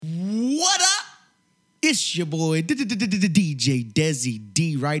This your boy, DJ Desi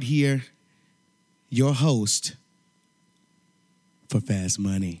D right here, your host for Fast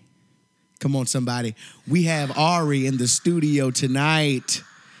Money. Come on, somebody. We have Ari in the studio tonight,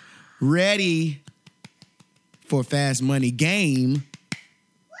 ready for Fast Money Game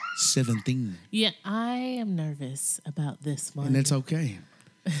 17. Yeah, I am nervous about this one. And it's okay.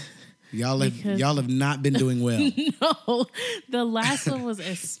 Y'all have not been doing well. No, the last one was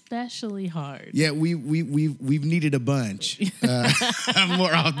especially hard. Yeah, we've needed a bunch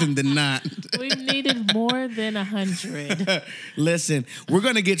more often than not. We've needed more than 100. Listen, we're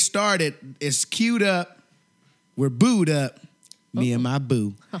gonna get started. It's queued up. We're booed up. Me and my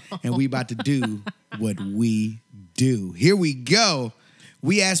boo, and we about to do what we do. Here we go.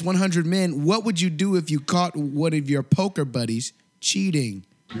 We asked 100 men, what would you do if you caught one of your poker buddies cheating?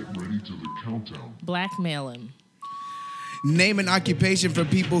 Get ready to the countdown. Blackmail him. Name an occupation for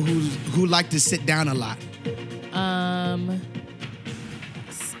people who like to sit down a lot.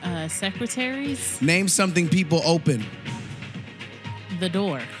 Secretaries. Name something people open. The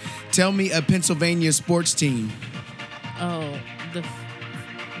door. Tell me a Pennsylvania sports team. Oh,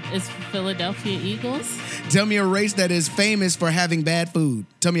 it's Philadelphia Eagles. Tell me a race that is famous for having bad food.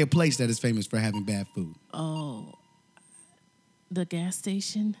 Tell me a place that is famous for having bad food. Oh, the gas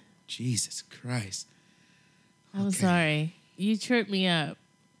station. Jesus Christ. I'm sorry. You tripped me up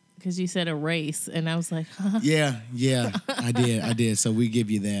because you said a race, and I was like, huh? Yeah, I did. So we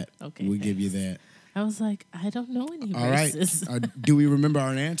give you that. Okay, we give you thanks. that. I was like, I don't know any All right. races. Do we remember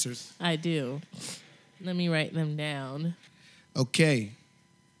our answers? I do. Let me write them down. Okay.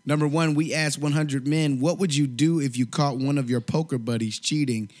 Number one, we asked 100 men, what would you do if you caught one of your poker buddies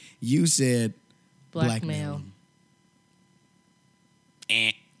cheating? You said blackmail him.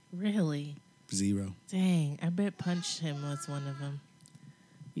 Really? 0. Dang, I bet punch him was one of them.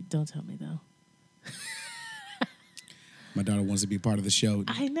 Don't tell me, though. My daughter wants to be part of the show.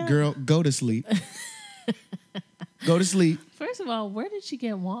 I know. Girl, go to sleep. Go to sleep. First of all, where did she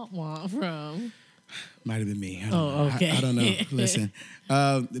get womp womp from? Might have been me. Okay. I don't know. Listen.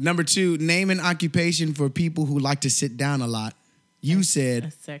 Number 2, name an occupation for people who like to sit down a lot. You said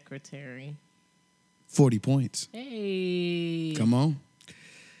a secretary. 40 points. Hey. Come on.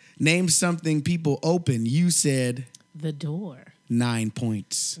 Name something people open. You said the door. 9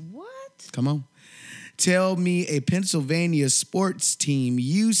 points. What? Come on. Tell me a Pennsylvania sports team.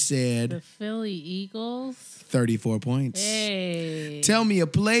 You said the Philly Eagles. 34 points. Hey. Tell me a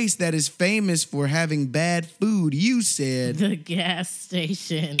place that is famous for having bad food. You said the gas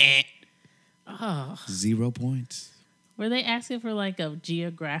station. 0 points. Were they asking for like a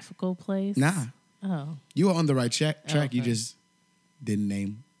geographical place? Nah. Oh. You were on the right track. Okay. You just didn't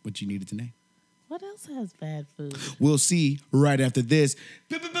name what you needed to name. What else has bad food? We'll see right after this.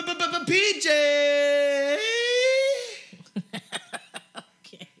 PJ!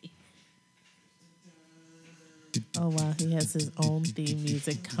 Okay. Oh, wow. He has his own theme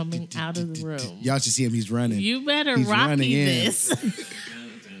music coming out of the room. Y'all should see him. He's running. You better He's Rocky this.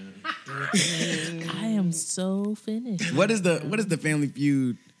 I am so finished. What is the Family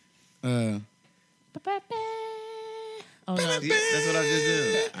Feud? Oh, no. That's what I just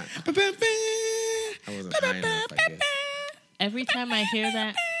did. I wasn't high enough, I guess. Every time I hear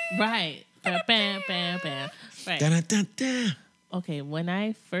that, right. Bam, bam, bam. Right. Da-da-da-da. Okay, when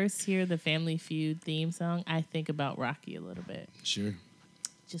I first hear the Family Feud theme song, I think about Rocky a little bit. Sure.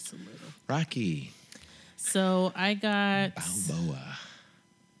 Just a little. Rocky. So I got Balboa.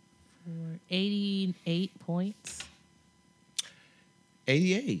 88 points.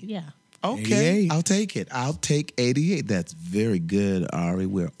 88. Yeah. Okay, 88. I'll take it. I'll take 88. That's very good, Ari.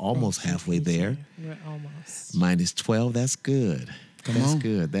 We're almost halfway there. We're almost. Minus 12. That's good. That's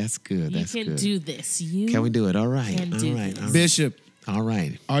good. That's good. You That's can good. do this. You Can we do it? All right. can All do right. this. All right. Bishop, All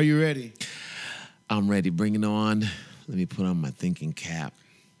right. are you ready? I'm ready. Bring it on. Let me put on my thinking cap.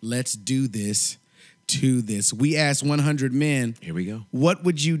 Let's do this to this. We asked 100 men, Here we go. what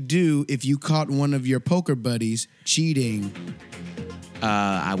would you do if you caught one of your poker buddies cheating?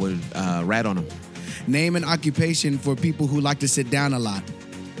 I would rat on him. Name an occupation for people who like to sit down a lot.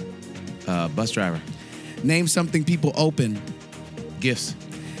 Bus driver. Name something people open. Gifts.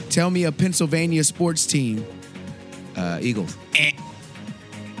 Tell me a Pennsylvania sports team. Eagles.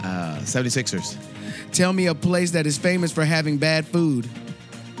 76ers. Tell me a place that is famous for having bad food.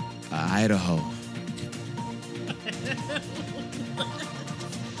 Idaho.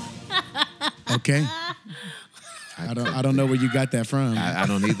 Okay. I don't know where you got that from. I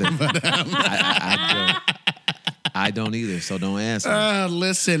don't either. I don't either, so don't ask me.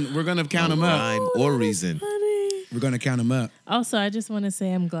 Listen, we're gonna count them up. Rhyme or reason. We're gonna count them up. Also, I just want to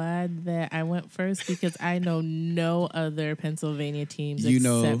say I'm glad that I went first because I know no other Pennsylvania teams You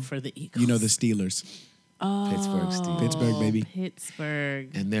know- except for the Eagles. You know the Steelers, Pittsburgh Steelers. Pittsburgh, baby. Pittsburgh.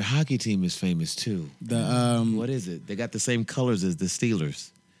 And their hockey team is famous too. The What is it? They got the same colors as the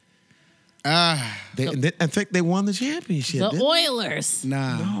Steelers. ah I think they won the championship. The didn't they? Oilers.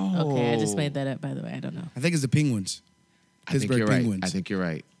 nah. Okay, I just made that up, by the way. I don't know. I think it's the Penguins. I think Pittsburgh you're Penguins. right. I think you're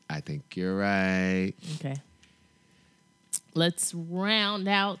right. I think you're right. Okay. Let's round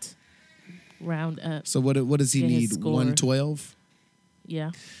up. So what does he Get his need? score. 112.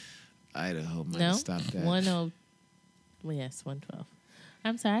 Yeah. Idaho might No? have stopped that. 10. Well, yes, 112.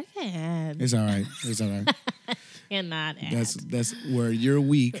 I'm sorry, I can't add. It's all right. It's all right. Cannot add. That's where you're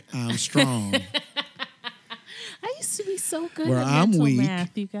weak. I'm strong. I used to be so good Where at I'm mental weak,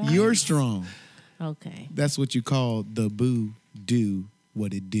 math, you guys. you're strong. Okay. That's what you call the boo do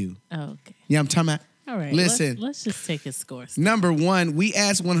what it do. Okay. Yeah, I'm talking about. All right. Listen. Let's just take his scores. Number one, we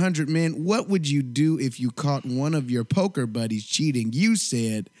asked 100 men, what would you do if you caught one of your poker buddies cheating? You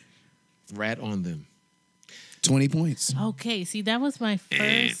said Rat on them. 20 points. Okay. See, that was my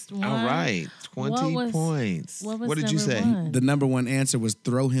first one. All right. 20 was- points. What was did you number say? one? The number one answer was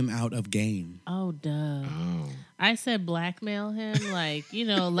throw him out of game. Oh, duh. Oh. I said blackmail him, like,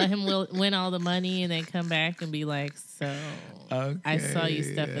 let him win all the money and then come back and be like, so I saw you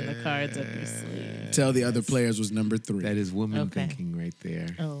stuffing the cards up your sleeve. Tell the other players was number three. That is woman Okay. thinking right there.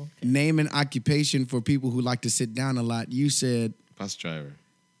 Oh, Name an occupation for people who like to sit down a lot. You said Bus driver.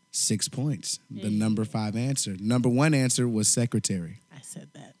 6 points. The number 5 answer. Number 1 answer was secretary. I said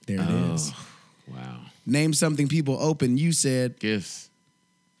that. There it is. Oh, wow. Name something people open. You said, Gifts.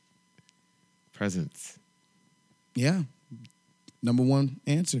 Presents. yeah. Number 1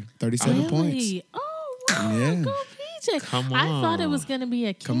 answer. 37 Really? points. Oh, wow. Yeah. Go PJ. Come I thought it on. was going to be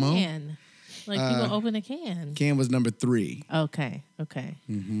a can. Come on. Like people open a can. Ken was number 3. Okay.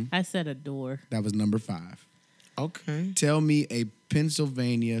 Mm-hmm. I said a door. That was number 5. Okay. Tell me a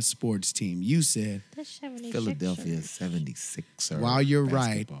Pennsylvania sports team. You said, The 76ers. Philadelphia 76ers. while you're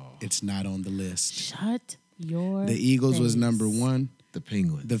right, basketball. it's not on the list. Shut your The Eagles was face. number 1. The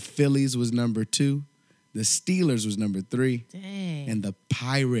Penguins. The Phillies was number 2. The Steelers was number 3. Dang. And the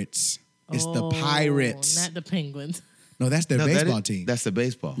Pirates. It's the Oh, Pirates. Not the Penguins. No, that's their No, that baseball is- team. That's the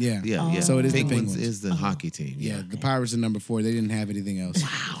baseball. Yeah. Yeah. So it is the Penguins Penguins. is the hockey team. Yeah, the Pirates are number 4. They didn't have anything else.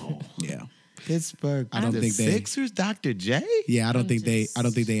 Wow. Yeah. Pittsburgh. I don't the think they- Sixers. Dr. J. Yeah, I don't think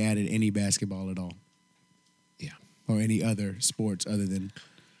just- they added any basketball at all. Yeah. Or any other sports other than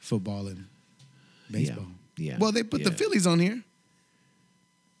football and baseball. Yeah. Well, they put the Yeah. Phillies on here.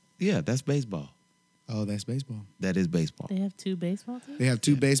 Yeah, that's baseball. Oh, that's baseball. That is baseball. They have 2 baseball teams? They have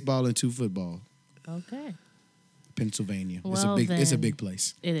 2 baseball and 2 football. Okay. Pennsylvania. Well, it's a then. big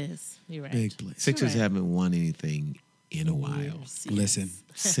place. It is. You're right. Big place. Sixers Right. haven't won anything in a while Yes, yes. Listen.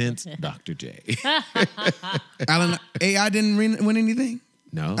 since Dr. J. Allen AI didn't win anything?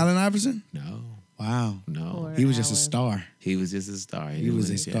 No. Allen Iverson? No. Wow. No. Poor He was just a Allen. star. He was just a star. He was didn't a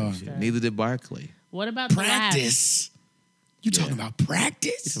win star. championship. Neither did Barkley. What about the last? Practice. You talking about He's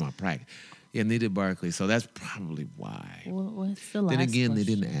practice? talking about practice. Yeah, neither did Barkley. So that's probably why. What's the last Then again, they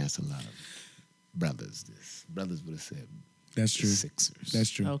question? didn't ask a lot of brothers this. Brothers would have said That's the true. Sixers. That's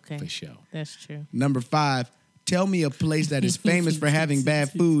true. Okay. For sure. That's true. Number 5. Tell me a place that is famous for having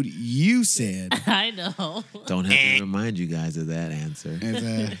bad food. You said. I know. Don't have to remind you guys of that answer.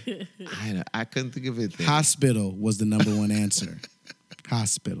 As I couldn't think of it. hospital was the number 1 answer.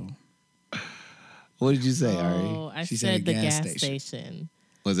 Hospital. What did you say, Ari? Oh, I She said said the gas gas station. station.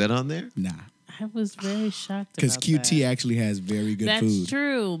 Was that on there? Nah. I was very shocked Because about QT that. actually has very good That's food.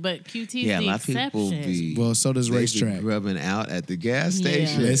 true, but QT is Yeah, a the lot of people exception. be. Well, so does they be racetrack. grubbing out at the gas Yeah.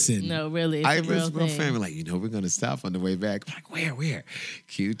 station. Listen. No, really. It's I a real was my thing. family like, we're gonna stop on the way back. I'm like, where?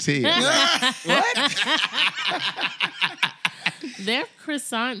 QT. Their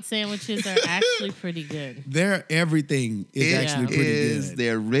croissant sandwiches are actually pretty good. Their everything is It actually pretty is good.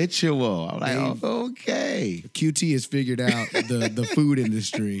 their ritual. I'm like, They've- okay. QT has figured out the food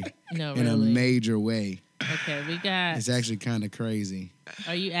industry No, in a really. major way. Okay, we got. It's actually kind of crazy.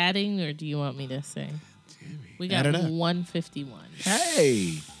 Are you adding or do you want me to say? We Add got it up. 151.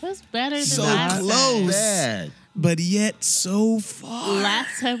 Hey, That's better than So last close. time. bad. But yet so far.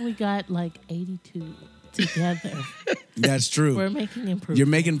 Last time we got like 82 together. That's true. We're making improvements. You're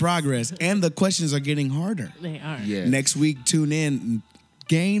making progress. And the questions are getting harder. They are. Yeah. Next week, tune in.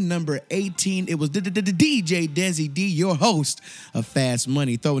 Game number 18. It was DJ Desi D, your host of Fast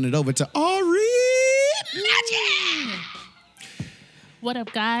Money, throwing it over to Ari. What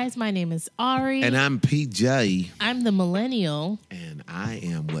up, guys? My name is Ari. And I'm PJ. I'm the millennial. And I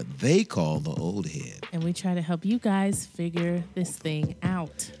am what they call the old head. And we try to help you guys figure this thing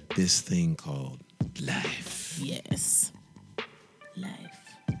out. This thing called life. Yes. Life.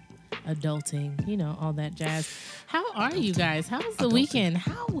 Adulting, all that jazz. How are you guys? How was the weekend?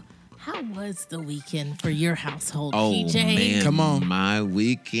 How was the weekend for your household, PJ? Man, Come on. My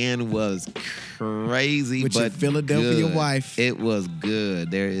weekend was crazy, With but your Philadelphia good. wife. It was good.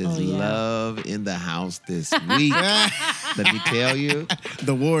 There is love in the house this week. Let me tell you.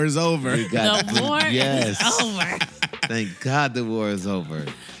 The war is over. We got The war yes. is over. Thank God the war is over.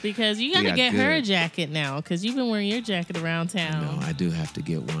 Because you got to get her a jacket now, because you've been wearing your jacket around town. No, I do have to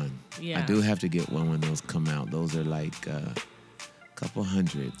get one. Yeah. I do have to get one when those come out. Those are like a couple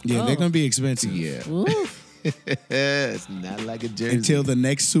 $100. Yeah, they're going to be expensive. Yeah. Ooh. It's not like a jersey. Until the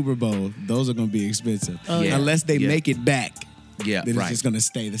next Super Bowl, those are going to be expensive. Oh, yeah. Unless they make it back. Yeah, Then right. it's just going to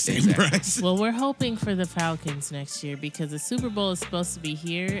stay the same price. Well, we're hoping for the Falcons next year because the Super Bowl is supposed to be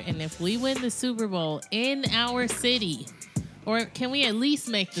here. And if we win the Super Bowl in our city, or can we at least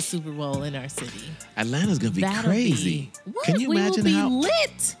make the Super Bowl in our city? Atlanta's gonna be That'll crazy. Be, what? Can you imagine we will how be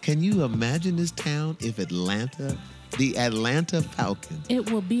lit. Can you imagine this town if the Atlanta Falcons? It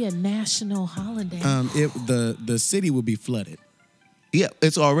will be a national holiday. The city will be flooded. Yeah,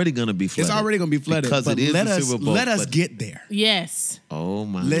 it's already gonna be flooded. It's already going to be flooded. because but it is let the us, Super Bowl. Let us but- get there. Yes. Oh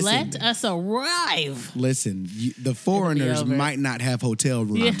my! Listen. Let us arrive. Listen, the foreigners over. might not have hotel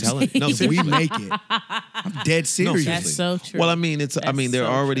rooms. Yeah. I'm telling you, no, If we seriously. make it, I'm dead serious. That's so true. Well, I mean, there That's are so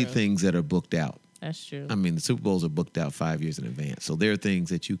already true. things that are booked out. That's true. I mean, the Super Bowls are booked out 5 years in advance, so there are things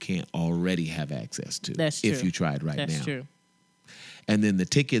that you can't already have access to. That's if true. you tried right That's now. true. And then the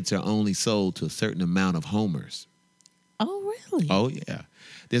tickets are only sold to a certain amount of homers. Oh, really? Oh yeah.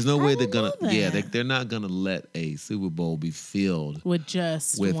 There's no way they're didn't gonna. know Yeah, that. they're not gonna let a Super Bowl be filled With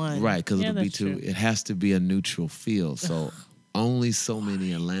just with one. right because Yeah, it'll be that's too. true. It has to be a neutral field. So only so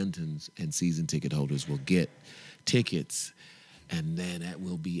many Atlantans and season ticket holders will get tickets, and then that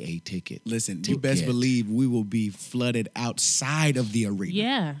will be a ticket. Listen, you best believe we will be flooded outside of the arena.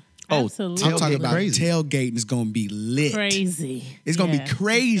 Yeah. Oh, absolutely. I'm talking Tailgate about crazy. tailgating is going to be lit. Crazy. It's gonna be It's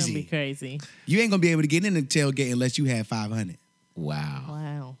crazy. gonna be crazy. You ain't going to be able to get in the tailgate unless you have 500. Wow.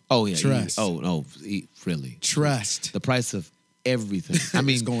 Wow. Oh yeah. Trust. Really. Trust. The price of everything. I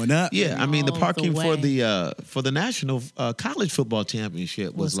mean, It's going up. Yeah, I mean the All the parking way. for the national college football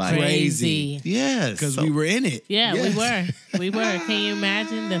championship was like crazy. yes, Because so- we were in it. Yeah, Yes. we were. Can you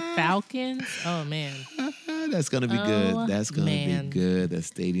imagine the Falcons? Oh man. That's gonna be Oh, good. That's gonna man. be good. That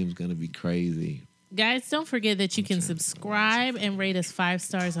stadium's gonna be crazy. Guys, don't forget that you can subscribe and rate us 5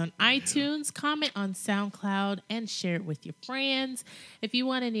 stars on iTunes, comment on SoundCloud, and share it with your friends. If you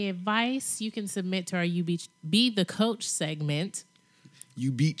want any advice, you can submit to our You Be the Coach segment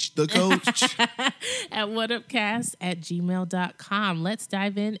You beach the coach. at whatupcast@gmail.com. Let's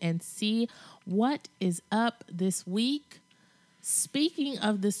dive in and see what is up this week. Speaking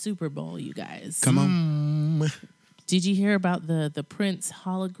of the Super Bowl, you guys. Come on. Did you hear about the Prince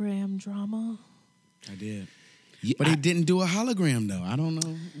hologram drama? I did. Yeah, But he didn't do a hologram though. I don't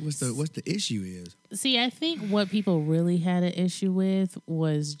know what's the issue is. See, I think what people really had an issue with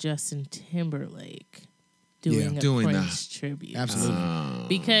was Justin Timberlake doing a Doing Prince tribute. Absolutely.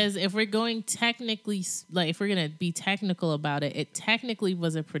 Because if we're going technically, like if we're going to be technical about it, it technically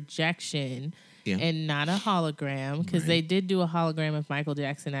was a projection Yeah. and not a hologram because they did do a hologram of Michael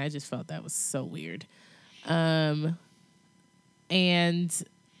Jackson. I just felt that was so weird. And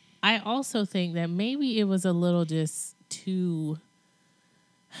I also think that maybe it was a little just too.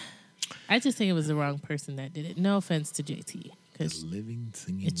 I just think it was the wrong person that did it. No offense to JT, because living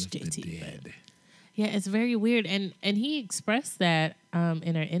singing It's with JT, the dead. yeah, it's very weird. And he expressed that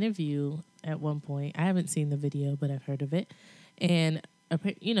in our interview at one point. I haven't seen the video, but I've heard of it. And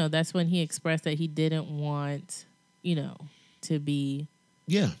that's when he expressed that he didn't want to be.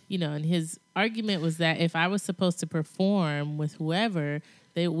 Yeah. And his argument was that if I was supposed to perform with whoever,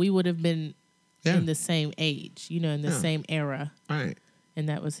 we would have been in the same age, in the same era. Right. And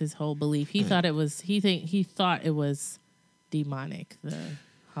that was his whole belief. He thought it was he thought it was demonic, the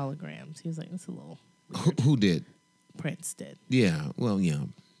holograms. He was like, it's a little weird. Who did? Prince did. Yeah. Well, yeah.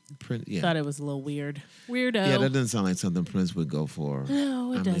 Yeah. Thought it was a little weird. Weirdo. Yeah, that doesn't sound like something Prince would go for.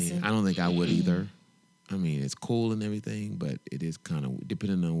 No, it doesn't. I don't think I would either. I mean, it's cool and everything, but it is kind of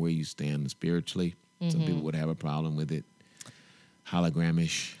depending on where you stand spiritually. Mm-hmm. Some people would have a problem with it.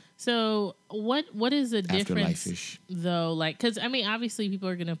 Hologramish, So what is the difference afterlife-ish. though? Like, because I mean, obviously people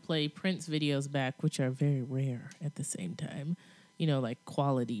are gonna play Prince videos back, which are very rare at the same time. Like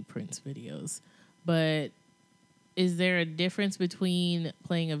quality Prince videos. But is there a difference between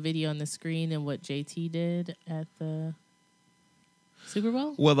playing a video on the screen and what JT did at the Super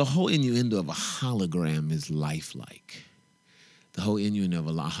Bowl? Well, the whole innuendo of a hologram is lifelike. The whole innuendo of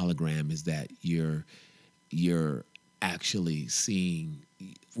a hologram is that you're actually seeing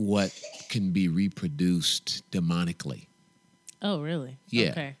what can be reproduced demonically. Oh, really? Yeah,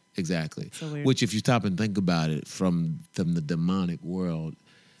 Okay. exactly. So weird. Which, if you stop and think about it, from the demonic world,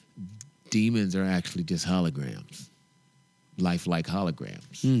 demons are actually just holograms, lifelike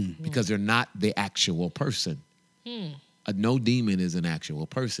holograms, because they're not the actual person. No demon is an actual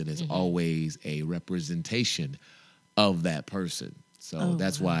person. It's always a representation of that person. So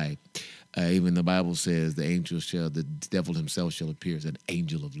that's why even the Bible says the devil himself shall appear as an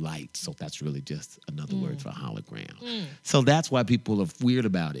angel of light. So that's really just another word for hologram. So that's why people are weird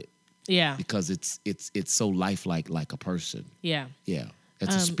about it, Yeah. because it's so lifelike, like a person. Yeah. Yeah,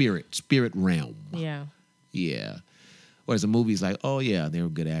 it's a spirit realm. Yeah. Yeah. Whereas a movie's like, oh yeah, they were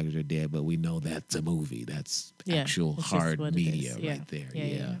good actors, they're dead, but we know that's a movie. That's Yeah. actual It's just hard what it media is. Yeah. right there.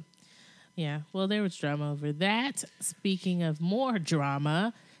 Yeah. Yeah. Well, there was drama over that. Speaking of more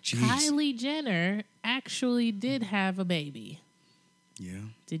drama, Jeez. Kylie Jenner actually did have a baby. Yeah.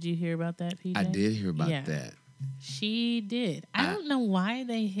 Did you hear about that, PJ? I did hear about Yeah. that. She did. I don't know why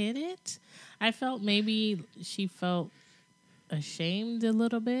they hid it. I felt maybe she felt ashamed a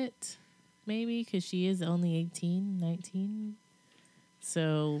little bit, maybe, because she is only 18, 19.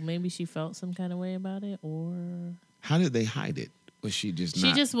 So maybe she felt some kind of way about it, or How did they hide it? Was she just she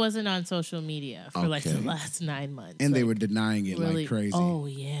not? just wasn't on social media for like the Okay. last 9 months. And they Like, were denying it really, like crazy. Oh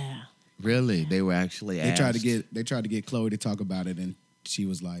yeah. Really? They were actually They tried to asked? get Chloe to talk about it, and she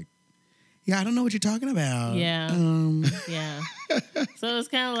was like, "Yeah, I don't know what you're talking about." Yeah. Yeah. So it's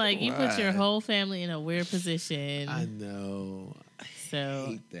kind of like you put your Right. whole family in a weird position. I know. I So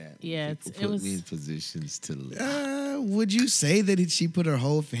hate that. when yeah, people it put was- me in positions to lie. Would you say that she put her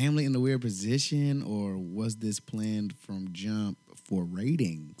whole family in a weird position, or was this planned from jump for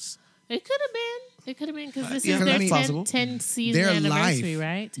ratings? It could have been. It could have been because this Yeah, is their that's 10, possible. 10 season Their anniversary, life,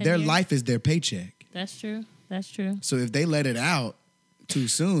 right? 10 their years? life is their paycheck. That's true. That's true. So if they let it out too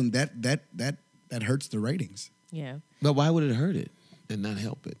soon, that hurts the ratings. Yeah. But why would it hurt it and not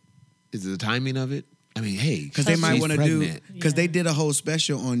help it? Is it the timing of it? I mean, hey, Because they might she's want to do, pregnant. because Yeah. they did a whole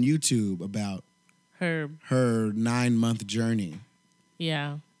special on YouTube about Her. her 9-month journey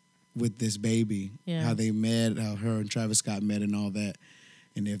Yeah. with this baby. Yeah. How they met, how her and Travis Scott met and all that.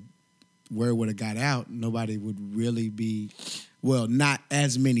 And if word would have got out, nobody would really be, well, not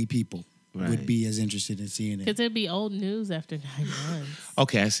as many people Right. would be as interested in seeing Because it. it'd be old news after 9 months.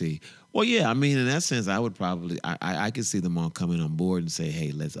 Okay, I see. Well, yeah, I mean, in that sense, I would probably, I could see them all coming on board and say,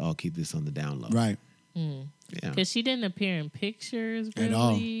 hey, let's all keep this on the down low. Right. Yeah. Because she didn't appear in pictures really. At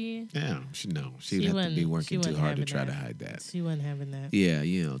all. Yeah, she'd have to be wasn't- working too wasn't hard to having try to that. hide that. She wasn't having that. Yeah,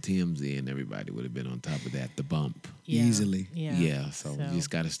 TMZ and everybody would have been on top of that, the bump. Yeah. Easily. Yeah. Yeah, so you just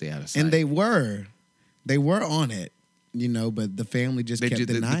got to stay out of sight. And they were on it, but the family just kept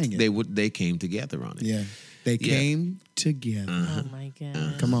denying it. They came together on it. Yeah. They Yeah. came together. Oh my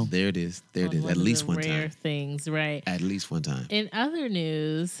God. Come on. There it is. There it is. One At of least the one rare time. things, right? At least one time. In other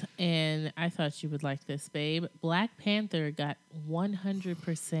news, and I thought you would like this, babe, Black Panther got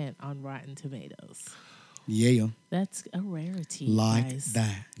 100% on Rotten Tomatoes. Yeah. That's a rarity, Like guys.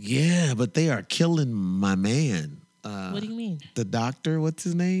 that. Yeah, but they are killing my man. What do you mean? The doctor, what's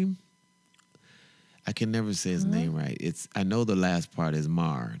his name? I can never say his name right. I know the last part is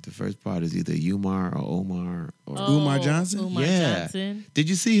Mar. The first part is either Umar or Omar or Umar Johnson? Umar yeah. Johnson. Did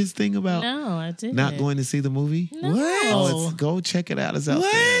you see his thing about No, I didn't. not going to see the movie? No. Oh, go check it out. It's out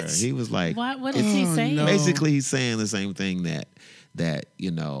there. What? He was like, What is he Oh, saying? no. basically, he's saying the same thing that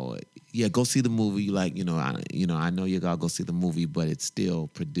yeah, go see the movie. You like, I know you gotta go see the movie, but it's still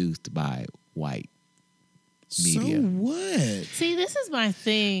produced by white media. So what? See, this is my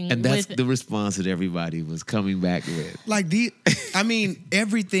thing. And that's with, the response that everybody was coming back with. Like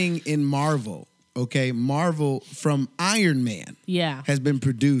everything in Marvel, okay? Marvel from Iron Man yeah. has been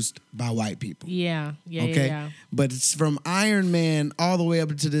produced by white people. Yeah. Yeah. Okay. Yeah. But it's from Iron Man all the way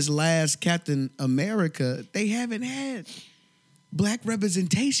up to this last Captain America, they haven't had black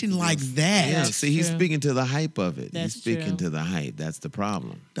representation like that. Yeah, That's see, he's true. speaking to the hype of it. That's He's speaking true. to the hype. That's the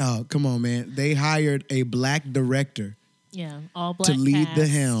problem. Oh, come on, man. They hired a black director Yeah. All black to lead the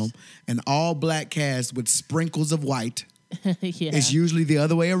cast. helm, an all black cast with sprinkles of white. Yeah. It's usually the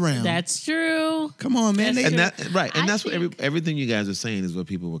other way around. That's true. Come on, man. That's They, true. And that right, and I that's what think- everything you guys are saying is what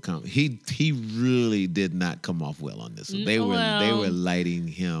people were coming. He really did not come off well on this one. They Well- were lighting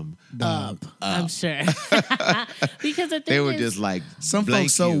him. Up. I'm sure. Because the thing They were is, just like some blank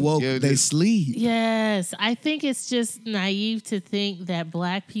folks so you. woke You're they just- sleep. yes, I think it's just naive to think that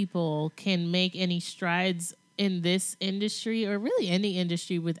black people can make any strides in this industry, or really any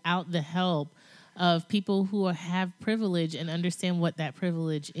industry, without the help of people who have privilege and understand what that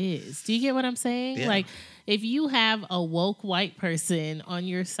privilege is. Do you get what I'm saying? Yeah. Like, if you have a woke white person on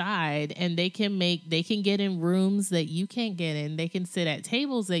your side and they can get in rooms that you can't get in, they can sit at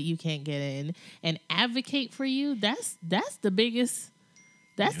tables that you can't get in and advocate for you, that's the biggest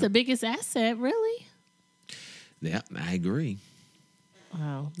the biggest asset, really. Yeah, I agree.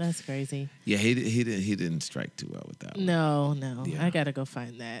 Wow, that's crazy. Yeah, he didn't strike too well with that one. No, Yeah. I gotta go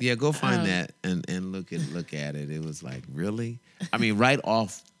find that. Yeah, go find that and look at it. It was like, really? I mean, right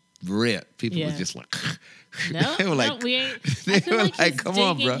off rip, people were just like, No, they were like, no, we ain't. they I feel were like like, he's come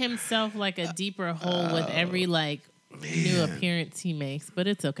on, digging bro. himself like a deeper hole with every like new appearance he makes, but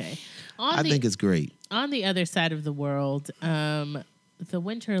it's okay. I think it's great. On the other side of the world, the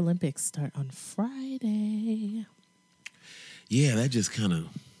Winter Olympics start on Friday. Yeah, that just kind of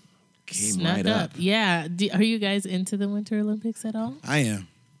came Snuck right up. Yeah. Are you guys into the Winter Olympics at all? I am.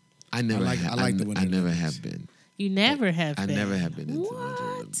 I never I like the Winter I never Olympics. have been. You never have I been. never have been into the What? Winter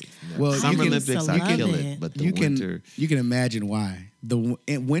Olympics. Never. Well, Summer you can- Olympics, you I can- kill it, but the You winter. can imagine why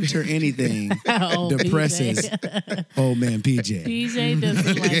winter anything Oh, depresses old man PJ. PJ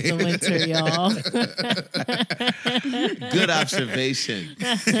doesn't like the winter, y'all. Good observation.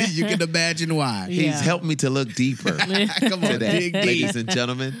 You can imagine why. Yeah. He's helped me to look deeper Come on, today, dig deep. ladies and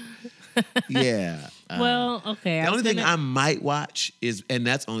gentlemen. Yeah. Well, okay. The only thing gonna- I might watch is, and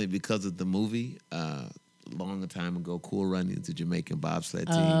that's only because of the movie, long time ago, Cool Runnings, the Jamaican bobsled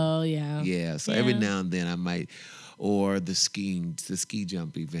team. Oh yeah. Yeah, so every now and then I might, or the ski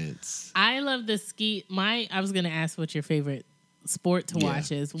jump events. I love the ski. I was gonna ask what your favorite sport to Yeah.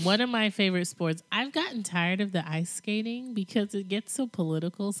 watch is. One of my favorite sports. I've gotten tired of the ice skating because it gets so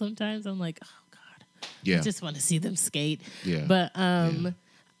political sometimes. I'm like, oh God, Yeah, I just want to see them skate. Yeah. But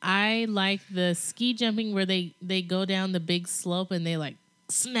I like the ski jumping where they go down the big slope and they like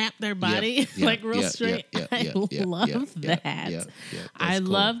snap their body like real straight. I love that. I That's cool.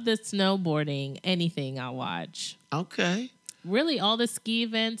 love the snowboarding. Anything I'll watch. Okay. Really, all the ski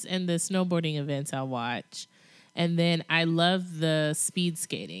events and the snowboarding events I'll watch. And then I love the speed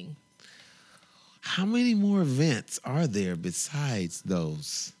skating. How many more events are there besides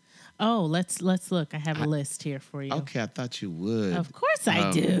those? Oh, let's look. I have a list here for you. Okay, I thought you would. Of course I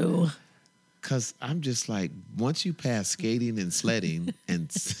do. Because I'm just like, once you pass skating and sledding and,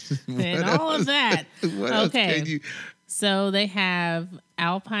 And all of that. what else Okay. can you? So they have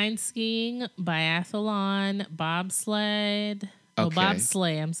alpine skiing, biathlon, bobsled. Oh, Okay.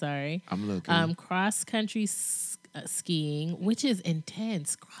 bobsleigh, I'm sorry. I'm looking. Cross country skiing, which is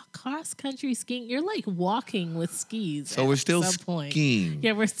intense. Cross country skiing, you're like walking with skis. So at we're still some point. skiing.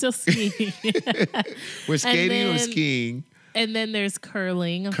 Yeah, we're still skiing. We're skating or then- skiing. And then there's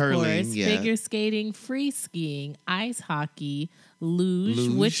curling, of Curling, course, yeah. figure skating, free skiing, ice hockey,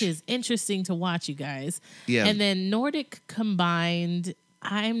 luge, which is interesting to watch, you guys. Yeah. And then Nordic combined,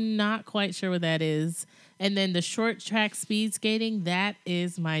 I'm not quite sure what that is. And then the short track speed skating, that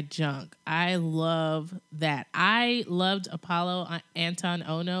is my junk. I love that. I loved Apollo Anton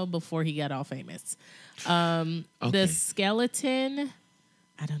Ono before he got all famous. Okay. The skeleton,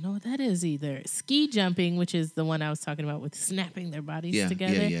 I don't know what that is either. Ski jumping, which is the one I was talking about with snapping their bodies Yeah,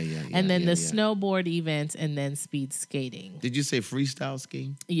 together. yeah, And then the yeah. snowboard events and then speed skating. Did you say freestyle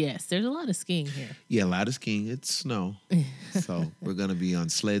skiing? Yes, there's a lot of skiing here. Yeah, a lot of skiing. It's snow. So we're going to be on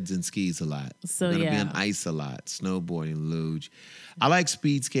sleds and skis a lot. So, we're going to yeah. be on ice a lot, snowboarding, luge. I like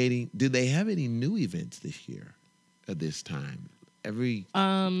speed skating. Did they have any new events this year at this time? Every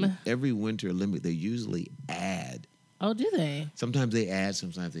Winter Olympic, they usually add. Oh, do they? Sometimes they add,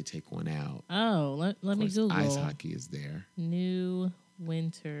 sometimes they take one out. Oh, let me Of course, Google. ice hockey is there. New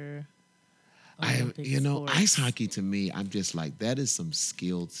winter Olympic sports. Ice hockey to me, I'm just like, that is some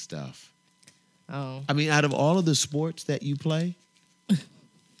skilled stuff. Oh, I mean, out of all of the sports that you play,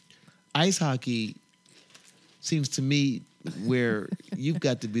 ice hockey seems to me where you've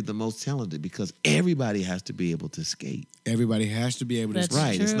got to be the most talented because everybody has to be able to skate. Everybody has to be able to That's skate.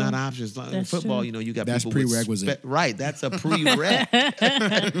 Right, it's true. not options. Like in That's football, true. you know, you got That's people with prerequisite. right, that's a prereq.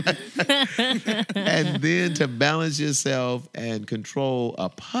 And then to balance yourself and control a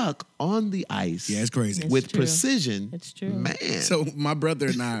puck on the ice, Yeah, it's crazy. It's with true. precision. It's true. Man. So my brother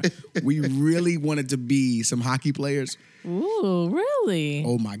and I, we really wanted to be some hockey players. ooh, really?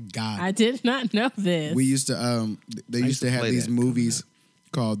 Oh my God. I did not know this. We used to they I used used to to have play these that growing movies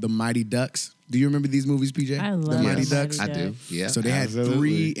called The Mighty Ducks. Do you remember these movies, PJ? I love The Mighty The Ducks. Mighty I do. Ducks. Yeah. So they had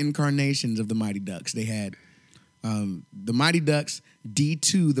absolutely. 3 incarnations of the Mighty Ducks. They had the Mighty Ducks,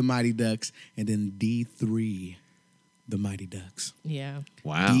 D2 the Mighty Ducks, and then D3 the Mighty Ducks. Yeah.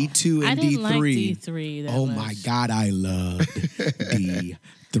 Wow. D2 I and didn't D3. like D3 that Oh much. my God, I loved D3.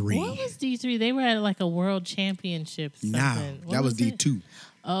 What was D3? They were at like a world championship. Something. Nah, What that was it? D2.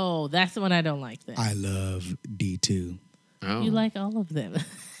 Oh, that's the one I don't like. Then I love D2. Oh. you like all of them.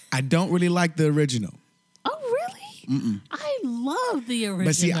 I don't really like the original. Oh, really? I love the original.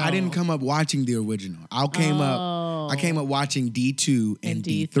 But see, I didn't come up watching the original. I came up watching D2 and And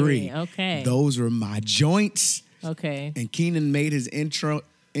D3. D3, okay. Those were my joints. Okay. And Keenan made his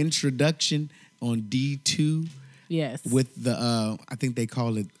introduction on D2 Yes. with the I think they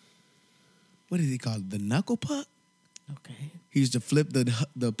call it, what did he call it? The knuckle puck? Okay. He used to flip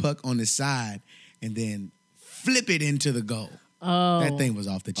the puck on his side and then flip it into the goal. Oh. That thing was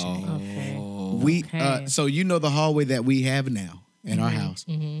off the chain. Okay. We Okay. so you know the hallway that we have now in our house.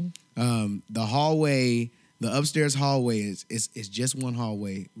 The hallway, the upstairs hallway is just one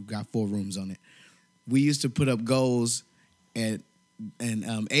hallway. We've got 4 rooms on it. We used to put up goals in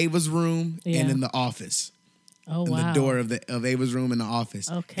Ava's room Yeah. and in the office. Oh, In wow. the door of Ava's room in the office.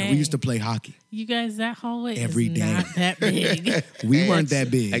 Okay. And we used to play hockey. You guys, that hallway Every is day. not that big. We weren't that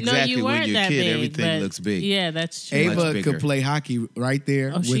big. Exactly. No, you When weren't you're a that kid, big, everything but- looks big. Yeah, that's true. Much Ava bigger. could play hockey right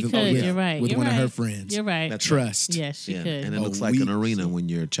there Oh, she with, could. with, You're right. with You're one right. of her friends. You're right. That's Trust. Yes, she Yeah. could. And it Oh, looks like we- an arena when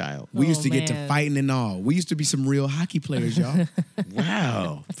you're a child. We used Oh, to get to man. fighting and all. We used to be some real hockey players, y'all.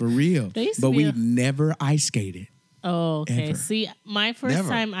 Wow. For real. They used to But be we a- never ice skated. Oh, okay. Ever. See, my first Never.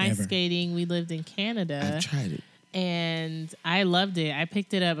 time ice Ever. skating, we lived in Canada. I've tried it. And I loved it. I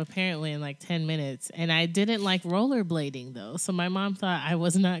picked it up apparently in like 10 minutes. And I didn't like rollerblading though. So my mom thought I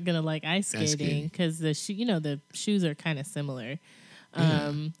was not going to like ice skating skating. because the shoes are kind of similar.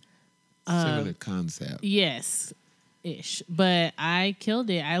 Similar concept. Yes, ish. But I killed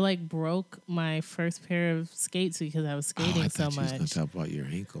it. I like broke my first pair of skates because I was skating I so thought you was much. going to talk about your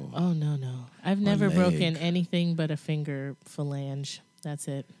ankle. Oh, no. I've never leg. broken anything but a finger phalange. That's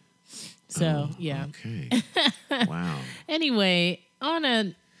it. So, yeah. Okay. Wow. Anyway, on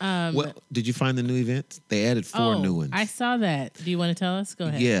a Well, did you find the new events? They added 4 new ones. I saw that. Do you want to tell us? Go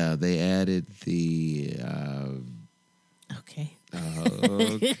ahead. Yeah, they added the. Okay.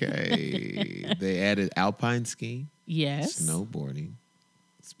 Okay. They added alpine skiing, Yes. snowboarding,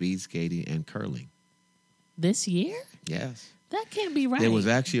 speed skating, and curling. This year? Yes. That can't be right. It was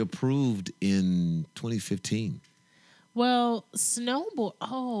actually approved in 2015. Well, snowboard.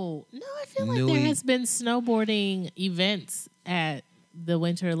 Oh, no, I feel like New there e- has been snowboarding events at the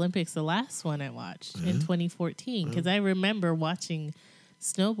Winter Olympics, the last one I watched in 2014, because I remember watching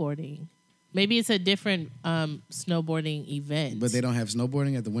snowboarding. Maybe it's a different snowboarding event. But they don't have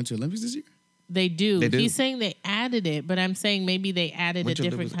snowboarding at the Winter Olympics this year? They do. They do. He's saying they added it, but I'm saying maybe they added Winter a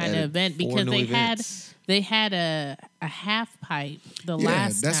different Olympics kind of added event 4 because new events. they had a half pipe the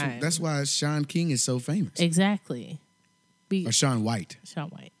last that's time. that's why Sean King is so famous. Exactly. Or Sean White. Sean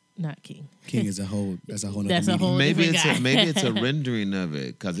White, not King. King is a whole nother That's a media. whole Maybe different it's guy. maybe it's a rendering of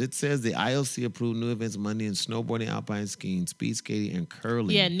it because it says the IOC approved new events Monday in snowboarding, alpine skiing, speed skating, and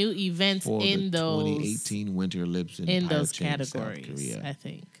curling. Yeah, new events for in the those 2018 Winter Olympics in those Pyeongchang, South categories, Korea. I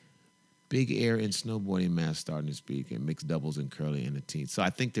think. Big air and snowboarding mass starting to speak and mixed doubles and curling and the teens. So I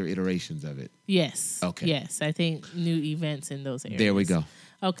think they're iterations of it. Yes. Okay. Yes, I think new events in those areas. There we go.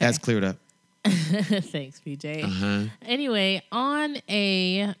 Okay. That's cleared up. Thanks, PJ. Uh-huh. Anyway, on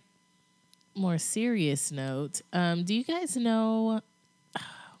a more serious note, do you guys know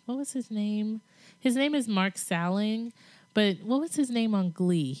what was his name? His name is Mark Salling, but what was his name on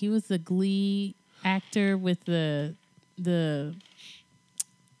Glee? He was the Glee actor with the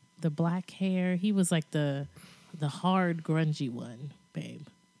black hair. He was like the hard grungy one, babe.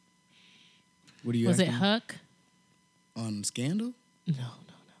 What are you Was it asking? Huck? On Scandal? No.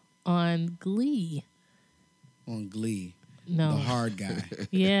 On Glee. On Glee. No. The hard guy.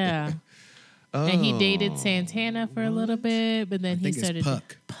 Yeah. And he dated Santana for a little bit, but then I think he it's started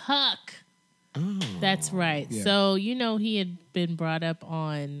Puck. Puck. Oh. That's right. Yeah. So he had been brought up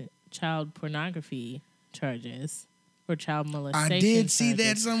on child pornography charges or child molestation. I did see that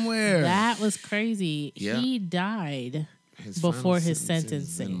charges. somewhere. That was crazy. Yeah. He died. His before final his sentence is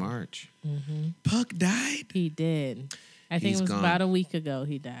sentencing. in March. Puck died He did. I think He's it was gone. about a week ago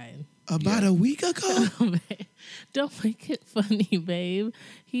he died. about a week ago. Don't make it funny, babe.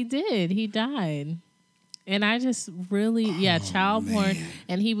 He did. He died. And I just really, child porn.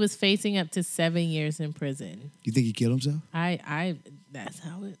 And he was facing up to 7 years in prison. You think he killed himself? That's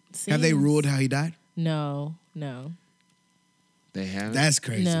how it seems. Have they ruled how he died? No. They have That's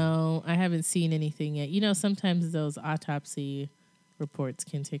crazy. No, I haven't seen anything yet. You know, sometimes those autopsy reports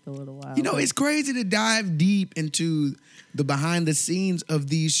can take a little while. You know, but- it's crazy to dive deep into the behind the scenes of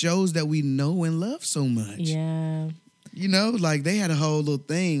these shows that we know and love so much. Yeah. You know, like they had a whole little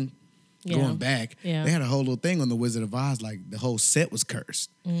thing Yeah. going back. Yeah. They had a whole little thing on the Wizard of Oz. Like the whole set was cursed.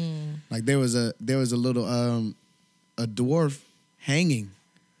 Like there was a little a dwarf hanging,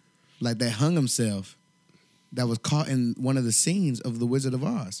 like that hung himself, that was caught in one of the scenes of the Wizard of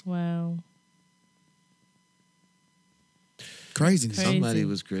Oz. Wow. Craziness. Crazy. Somebody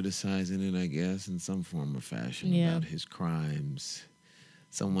was criticizing it, I guess, in some form or fashion Yeah. about his crimes.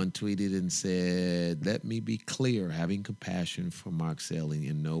 Someone tweeted and said, "Let me be clear, having compassion for Mark Selling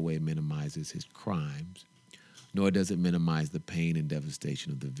in no way minimizes his crimes, nor does it minimize the pain and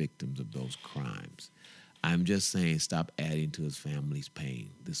devastation of the victims of those crimes. I'm just saying stop adding to his family's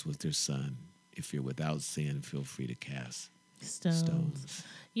pain. This was their son. If you're without sin, feel free to cast stones."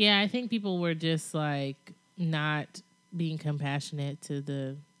 Yeah, I think people were just like not being compassionate to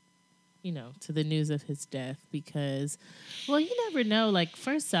the, to the news of his death because, well, you never know. Like,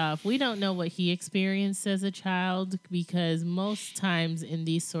 first off, we don't know what he experienced as a child because most times in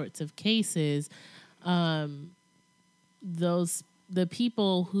these sorts of cases, the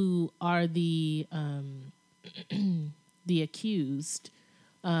people who are the accused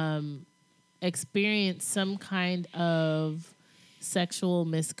experience some kind of sexual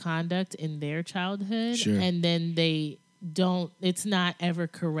misconduct in their childhood, Sure. and then it's not ever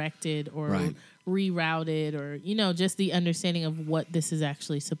corrected or Right. rerouted or, just the understanding of what this is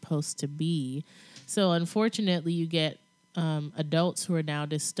actually supposed to be. So unfortunately, you get adults who are now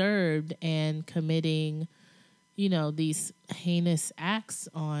disturbed and committing, these heinous acts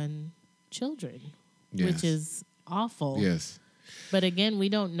on children, Yes. which is awful. Yes. But again, we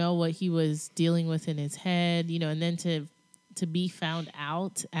don't know what he was dealing with in his head, and then to be found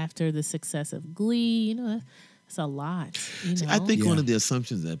out after the success of Glee, that's a lot. I think Yeah. one of the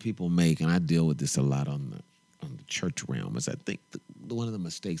assumptions that people make, and I deal with this a lot on the church realm, is I think one of the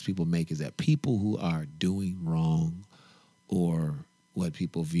mistakes people make is that people who are doing wrong or what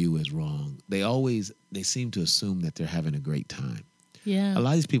people view as wrong, they seem to assume that they're having a great time. Yeah. A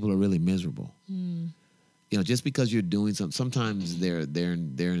lot of these people are really miserable. Just because you're doing something, sometimes they're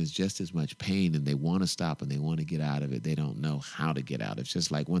in just as much pain and they want to stop and they want to get out of it. They don't know how to get out. It's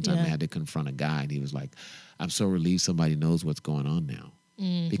just like one time Yeah. I had to confront a guy and he was like, "I'm so relieved somebody knows what's going on now."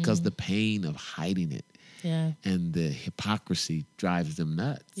 Because the pain of hiding it Yeah. and the hypocrisy drives them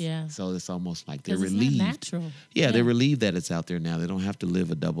nuts. Yeah. So it's almost like they're 'Cause it's not relieved. natural. Yeah, they're relieved that it's out there now. They don't have to live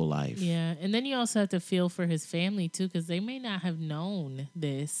a double life. Yeah. And then you also have to feel for his family too, because they may not have known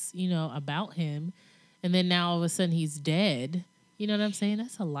this, about him. And then now all of a sudden he's dead. You know what I'm saying?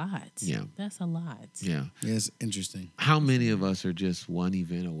 That's a lot. Yeah. That's a lot. Yeah. Yeah, it's interesting. How many of us are just one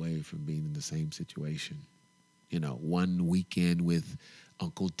event away from being in the same situation? One weekend with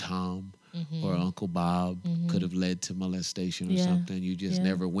Uncle Tom or Uncle Bob could have led to molestation or Yeah. something. You just Yeah.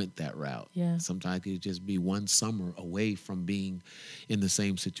 never went that route. Yeah. Sometimes it could just be one summer away from being in the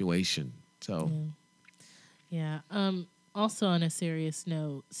same situation. So, Yeah. Also, on a serious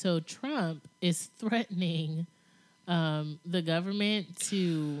note, so Trump is threatening the government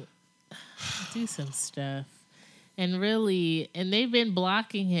to do some stuff. And they've been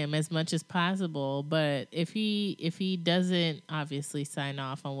blocking him as much as possible. But if he doesn't obviously sign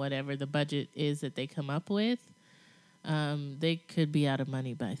off on whatever the budget is that they come up with, they could be out of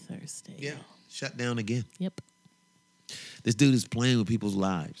money by Thursday. shut down again. Yep. This dude is playing with people's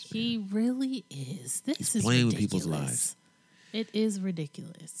lives. He really is. This He's is playing with ridiculous. people's lives. It is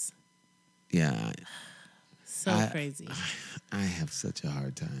ridiculous. Yeah, So crazy. I have such a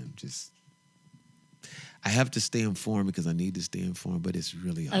hard time. I have to stay informed because I need to stay informed, but it's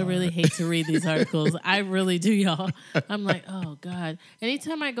really hard. I really hate to read these articles. I really do, y'all. I'm like, oh God.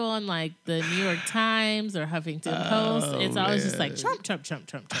 Anytime I go on like the New York Times or Huffington Post, it's always just like Trump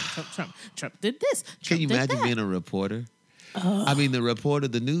did this. Can Trump you did imagine that. being a reporter? I mean, the reporter,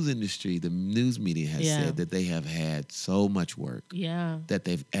 the news industry, the news media has Yeah. said that they have had so much work Yeah. that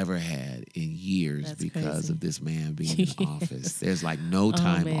they've ever had in years That's because crazy. of this man being in office. There's like no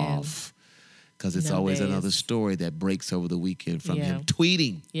time man. off because it's No always days. another story that breaks over the weekend from Yeah. him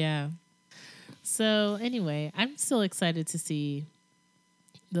tweeting. Yeah. So anyway, I'm still excited to see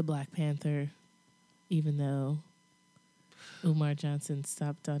the Black Panther, even though Umar Johnson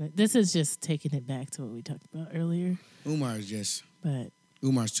stopped on it. This is just taking it back to what we talked about earlier. Umar's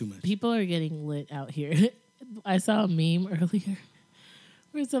too much. People are getting lit out here. I saw a meme earlier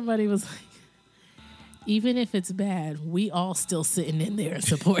where somebody was like, even if it's bad, we all still sitting in there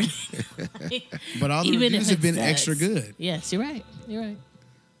supporting. But all the Even reviews if have been it extra sucks. good. Yes, you're right. You're right.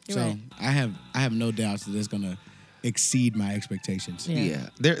 You're So right. I have no doubts that it's gonna exceed my expectations. Yeah.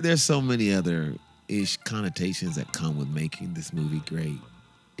 Yeah. There's so many other connotations that come with making this movie great.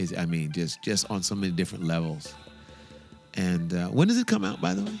 Just on so many different levels. And when does it come out,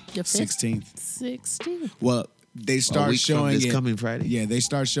 by the way? The 16th. 16th. Well, they start week from showing this it coming Friday? Yeah, they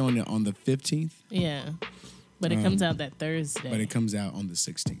start showing it on the 15th, Yeah. But it comes out that Thursday. but it comes out on the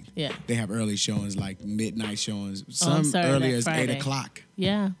 16th. Yeah. They have early showings, like midnight showings. I'm Some sorry, earlier that as 8 Friday. o'clock.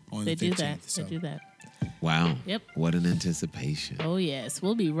 Yeah. On They the do that. 15th, so. They do that. Wow. Yep. What an anticipation. Oh, yes.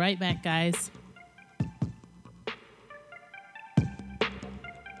 We'll be right back, guys.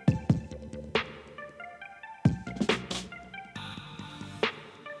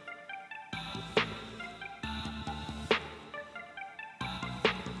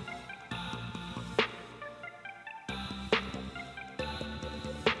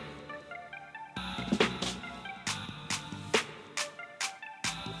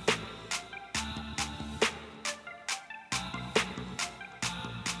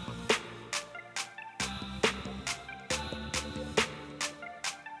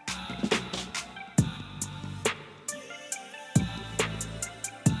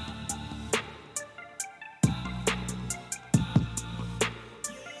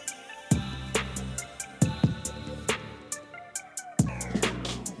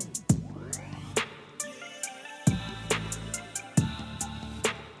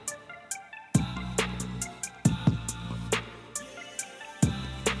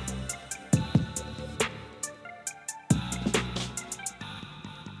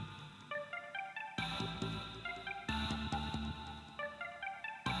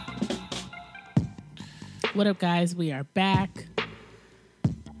 What up, guys? We are back.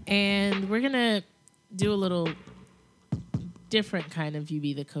 And we're going to do a little different kind of You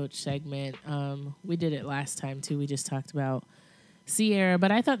Be the Coach segment. We did it last time, too. We just talked about Sierra.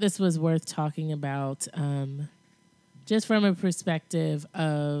 But I thought this was worth talking about just from a perspective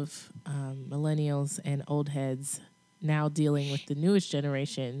of millennials and old heads now dealing with the newest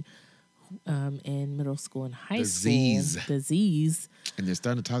generation in middle school and high The school. Z's. The Z's. And they're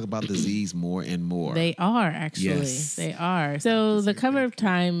starting to talk about the Z's more and more. They are, actually. Yes. They are. So the cover of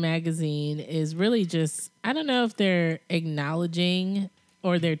Time magazine is really just, I don't know if they're acknowledging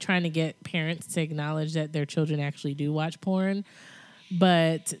or they're trying to get parents to acknowledge that their children actually do watch porn.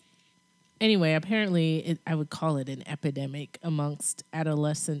 But anyway, apparently I would call it an epidemic amongst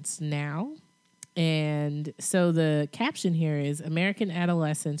adolescents now. And so the caption here is American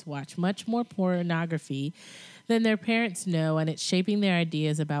adolescents watch much more pornography than their parents know, and it's shaping their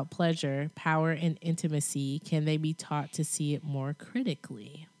ideas about pleasure, power, and intimacy. Can they be taught to see it more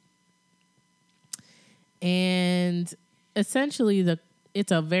critically? And essentially,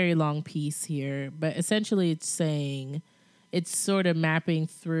 it's a very long piece here, but essentially it's saying, it's sort of mapping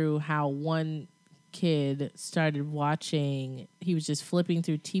through how one kid started watching, he was just flipping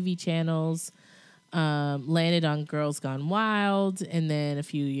through TV channels, landed on Girls Gone Wild, and then a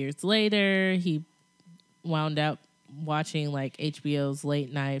few years later, he wound up watching like HBO's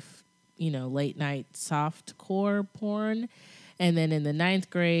late night soft core porn. And then in the 9th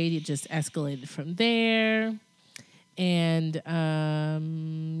grade, it just escalated from there. And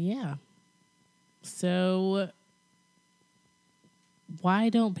yeah. So why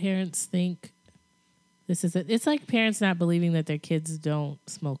don't parents think this is it? It's like parents not believing that their kids don't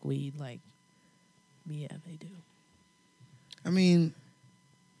smoke weed. Like, yeah, they do. I mean,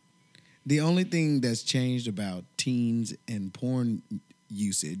 the only thing that's changed about teens and porn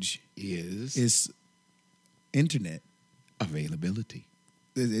usage is internet availability.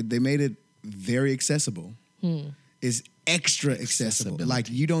 They made it very accessible. It's extra accessible. Like,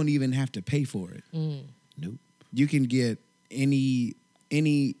 you don't even have to pay for it. Nope. You can get any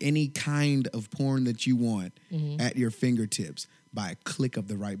kind of porn that you want at your fingertips by a click of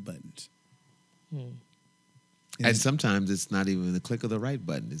the right buttons. And sometimes it's not even the click of the right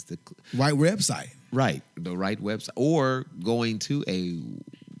button. It's the right website. Right. The right website. Or going to a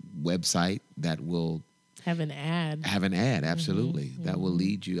website that will have an ad. Absolutely. That will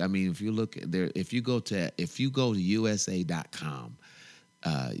lead you. I mean, if you look there, if you go to USA.com,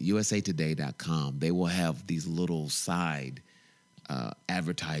 USAtoday.com, they will have these little side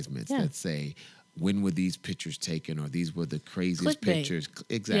advertisements that say, when were these pictures taken, or these were the craziest Clickbait. Pictures.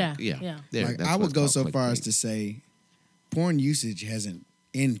 Exactly. Yeah. There, Like, that's I would what's go called so far as clickbait. to say porn usage hasn't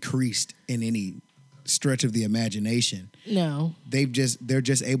increased in any stretch of the imagination. No. They're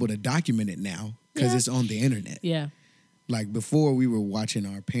just able to document it now because Yeah. it's on the internet. Yeah. Like, before, we were watching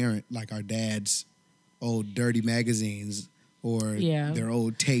our dad's old dirty magazines or their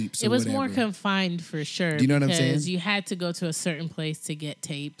old tapes. It was whatever. more confined for sure. Do you know what I'm saying? Because you had to go to a certain place to get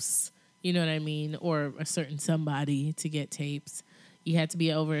tapes. You know what I mean? Or a certain somebody to get tapes. You had to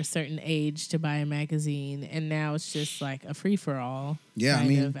be over a certain age to buy a magazine. And now it's just like a free-for-all Yeah, I kind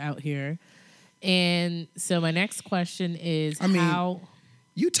mean- of out here. And so my next question is how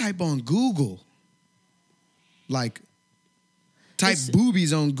You type on Google, like type It's-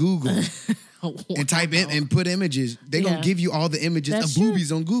 boobies on Google and type in and put images. They're Yeah. gonna give you all the images That's of true.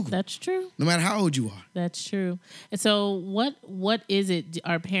 boobies on Google, That's true. no matter how old you are. That's true. And so what is it?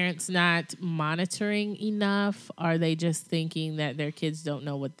 Are parents not monitoring enough? Are they just thinking that their kids don't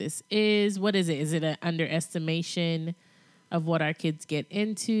know what this is? What is it? Is it an underestimation of what our kids get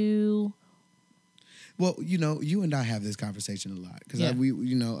into? Well, you and I have this conversation a lot because Yeah.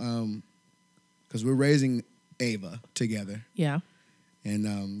 because we're raising Ava together, Yeah.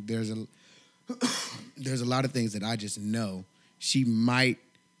 and there's a lot of things that I just know she might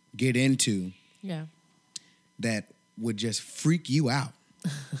get into Yeah. that would just freak you out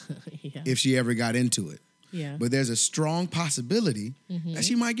Yeah. if she ever got into it. Yeah. But there's a strong possibility that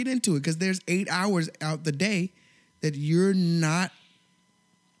she might get into it because there's 8 hours out the day that you're not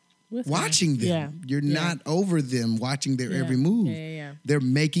With her. watching them. Yeah. You're Yeah. not over them watching their Yeah. every move. Yeah. They're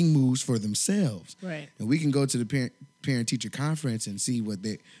making moves for themselves. Right. And we can go to the parent teacher conference and see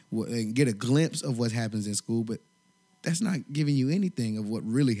and get a glimpse of what happens in school, but that's not giving you anything of what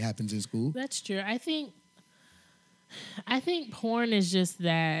really happens in school. That's true. I think porn is just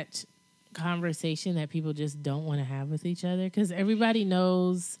that conversation that people just don't want to have with each other because everybody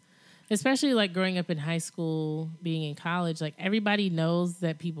knows, especially like growing up in high school, being in college, like everybody knows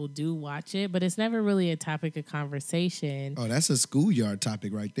that people do watch it, but it's never really a topic of conversation. Oh, that's a schoolyard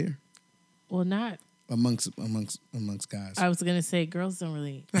topic right there Well, not. amongst guys. I was gonna say girls don't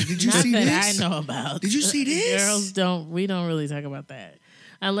really. Like, did you not see that this? I know about. Did you see this? Girls don't. We don't really talk about that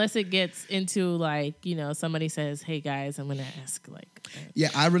unless it gets into like somebody says, "Hey guys, I'm gonna ask like." Yeah,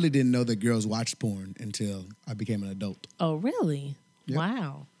 I really didn't know that girls watched porn until I became an adult. Oh, really? Yep.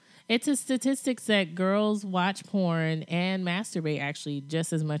 Wow. It's a statistics that girls watch porn and masturbate actually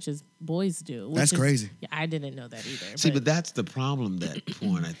just as much as boys do. which That's crazy. Yeah, I didn't know that either. See, but that's the problem that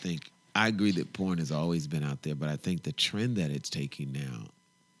porn, I think, I agree that porn has always been out there, but I think the trend that it's taking now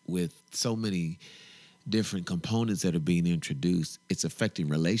with so many different components that are being introduced, it's affecting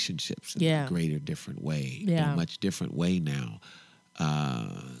relationships in Yeah. a greater, different way, in Yeah. a much different way now.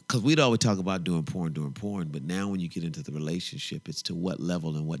 Because we'd always talk about doing porn, but now when you get into the relationship, it's to what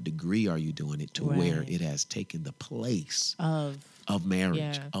level and what degree are you doing it to where Right. it has taken the place of of marriage,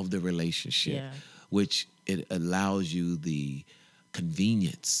 Yeah. of the relationship, Yeah. which it allows you the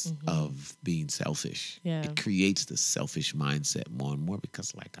convenience of being selfish. Yeah. It creates the selfish mindset more and more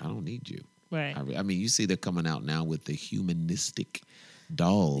because, like, I don't need you. right. I mean, you see they're coming out now with the humanistic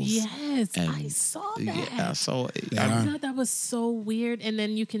dolls. Yes, I And- saw that. Yeah, so I thought that was so weird. And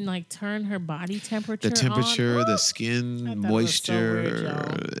then you can like turn her body temperature. the temperature, on. the I skin thought it was so weird, moisture.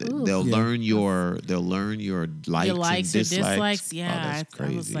 y'all. Ooh. They'll Yeah. learn your likes, Your likes or and dislikes. Oh, Yeah, that's I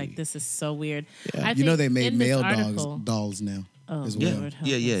crazy. was like, this is so weird. Yeah. I You know think they made in this male article- dolls now Oh, as Yeah, well. Lord, help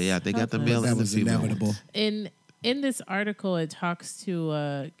yeah. us. They got Help the us. male That and the was female. inevitable. In this article, it talks to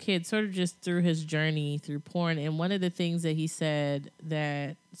a kid sort of just through his journey through porn. And one of the things that he said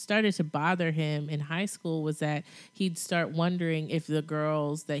that started to bother him in high school was that he'd start wondering if the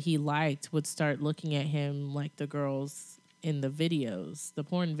girls that he liked would start looking at him like the girls in the videos, the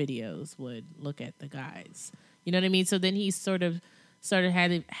porn videos would look at the guys. You know what I mean? So then he sort of started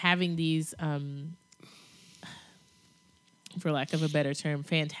having these, for lack of a better term,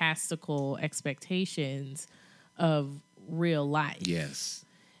 fantastical expectations of real life. Yes.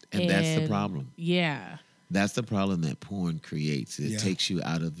 And that's the problem. Yeah. That's the problem that porn creates. It Yeah. takes you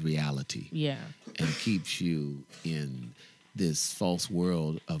out of reality Yeah. and keeps you in this false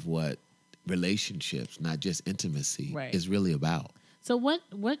world of what relationships, not just intimacy, Right. is really about. So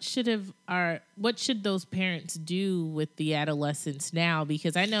what should those parents do with the adolescents now?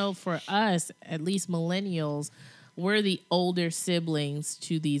 Because I know for us, at least millennials, we're the older siblings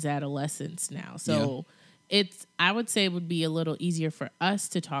to these adolescents now. So I would say it would be a little easier for us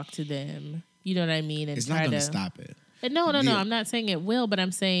to talk to them. You know what I mean? And It's try not going to to stop it. No. Yeah. I'm not saying it will, but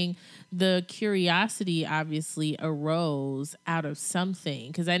I'm saying the curiosity obviously arose out of something.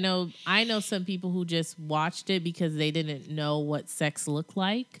 Because I know some people who just watched it because they didn't know what sex looked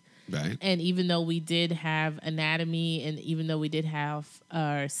like. Right. And even though we did have anatomy and even though we did have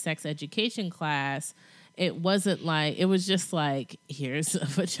our sex education class, it wasn't like, it was just like, here's a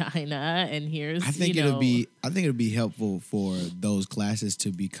vagina and here's, I think it'll be helpful for those classes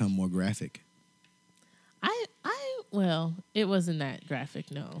to become more graphic. Well, it wasn't that graphic,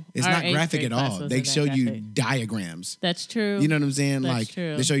 no. It's Our not eighth graphic grade at class all. wasn't They that show you graphic. diagrams. That's true. You know what I'm saying? That's Like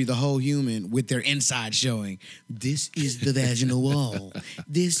true. they show you the whole human with their inside showing. This is the vaginal wall.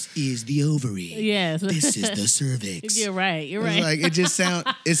 This is the ovary. Yes. This is the cervix. You're right. You're It's right. like it just sounds.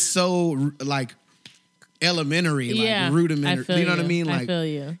 It's so like elementary, Yeah, like rudimentary. I feel You know what I you. mean? I Like feel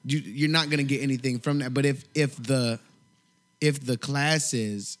you. you're not gonna get anything from that. But if the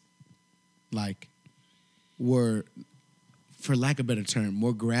classes like were, for lack of a better term,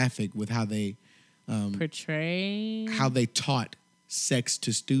 more graphic with how they Portray. taught sex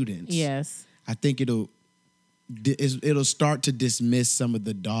to students. Yes. I think it'll start to dismiss some of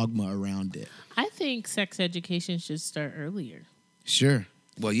the dogma around it. I think sex education should start earlier. Sure.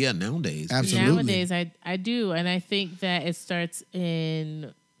 Well, yeah, nowadays. Absolutely. Nowadays, I do, and I think that it starts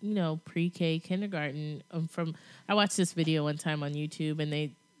in pre-K, kindergarten. I watched this video one time on YouTube, and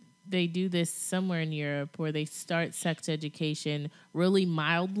they do this somewhere in Europe where they start sex education really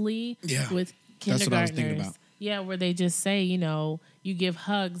mildly Yeah. with That's kindergartners. what I was thinking about. Yeah, where they just say, you give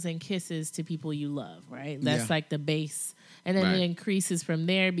hugs and kisses to people you love, right? That's Yeah. like the base. And then Right. it increases from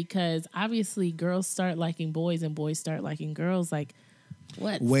there because obviously girls start liking boys and boys start liking girls like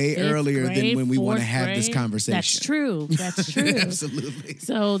what? Way fifth earlier than grade, when we wanna fourth have this grade? conversation. That's true. That's true. Absolutely.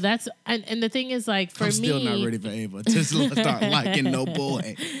 So that's and the thing is like for I'm me still not ready for Ava to start liking no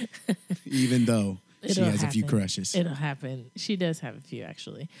boy, even though she It'll has a few happen. crushes. It'll happen. She does have a few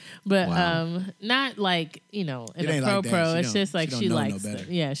actually, but Wow. Not like in It a ain't like that. pro. She It's don't- just like she don't she know no likes better.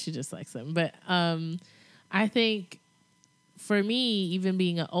 them. Yeah, she just likes them. But I think for me, even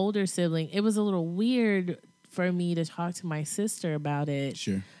being an older sibling, it was a little weird for me to talk to my sister about it.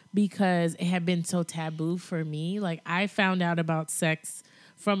 Sure. Because it had been so taboo for me. Like I found out about sex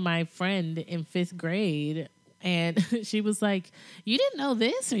from my friend in 5th grade. And she was like, you didn't know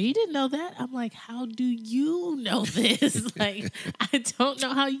this or you didn't know that? I'm like, how do you know this? Like, I don't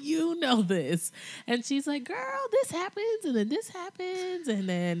know how you know this. And she's like, girl, this happens and then this happens. And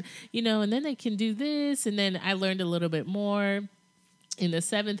then, and then they can do this. And then I learned a little bit more in the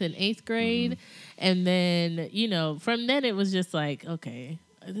 7th and 8th grade. And then, from then it was just like, okay,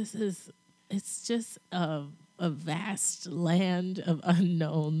 it's just a vast land of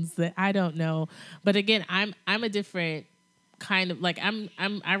unknowns that I don't know. But again, I'm a different kind of like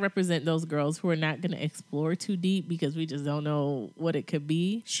I represent those girls who are not going to explore too deep because we just don't know what it could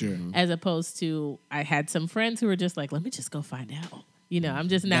be. Sure. As opposed to I had some friends who were just like, let me just go find out. I'm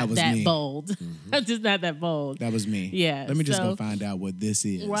just That not was that me. bold. I'm just not that bold. That was me. Yeah, Let me just go so- find out what this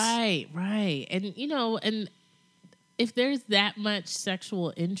is. Right. And and if there's that much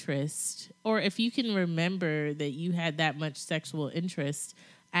sexual interest, or if you can remember that you had that much sexual interest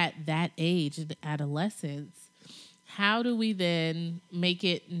at that age, in adolescence, how do we then make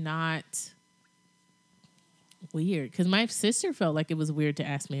it not weird? Because my sister felt like it was weird to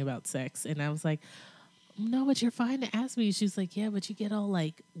ask me about sex, and I was like, no, but you're fine to ask me. She's like, yeah, but you get all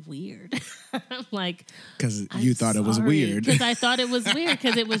like weird. I'm like, Because you thought it was weird. Because I thought it was weird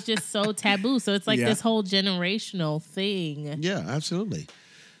because it was just so taboo. So it's like Yeah. this whole generational thing. Yeah, absolutely.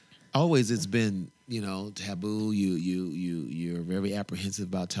 Always it's been, taboo. You're very apprehensive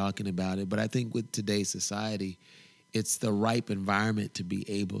about talking about it. But I think with today's society, it's the ripe environment to be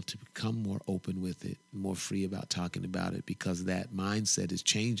able to become more open with it, more free about talking about it because that mindset is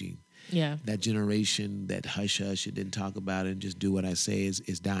changing. Yeah. That generation, that hush hush and didn't talk about it and just do what I say is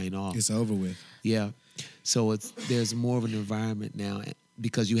dying off. It's over with. Yeah. So there's more of an environment now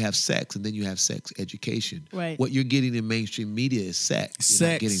because you have sex and then you have sex education. Right. What you're getting in mainstream media is sex. You're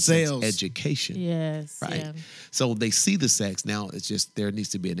not Sex, getting sales. sex education. Yes. Right. Yeah. So they see the sex now. It's just there needs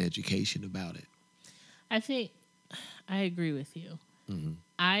to be an education about it. I think I agree with you. Mm-hmm.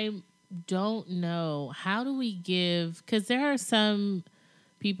 I don't know. How do we give, because there are some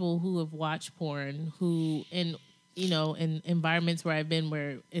people who have watched porn who in environments where I've been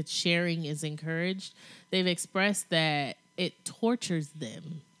where it's sharing is encouraged, they've expressed that it tortures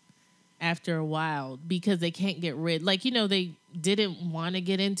them after a while because they can't get rid. Like, they didn't want to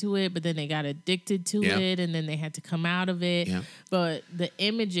get into it, but then they got addicted to Yeah. it and then they had to come out of it. Yeah. But the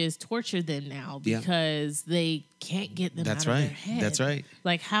images torture them now Yeah. because they can't get them That's out of their right. head. That's right.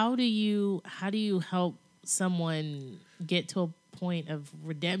 Like, how do you help someone get to a point of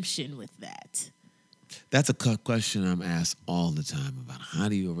redemption with that? That's a question I'm asked all the time about how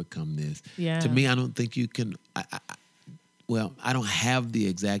do you overcome this? Yeah. To me, I don't think you can. I don't have the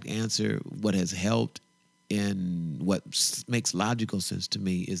exact answer. What has helped and what makes logical sense to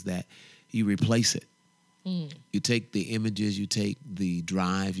me is that you replace it. You take the images, you take the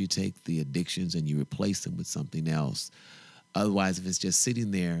drive, you take the addictions, and you replace them with something else. Otherwise, if it's just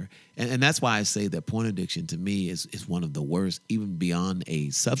sitting there, and that's why I say that porn addiction to me is one of the worst, even beyond a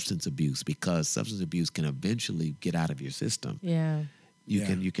substance abuse, because substance abuse can eventually get out of your system. Yeah.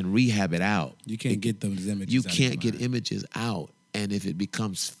 You can rehab it out. You can't get those images. You out of can't your get mind. images out. And if it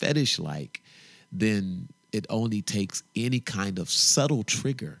becomes fetish-like, then it only takes any kind of subtle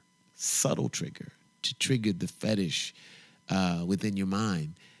trigger to trigger the fetish within your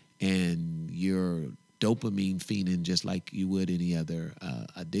mind. And you're dopamine fiending just like you would any other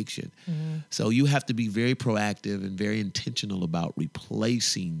addiction. So you have to be very proactive and very intentional about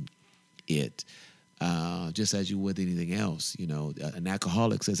replacing it. Just as you would anything else, you know, an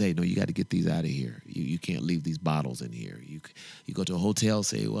alcoholic says, "Hey, no, you got to get these out of here. You can't leave these bottles in here." You go to a hotel,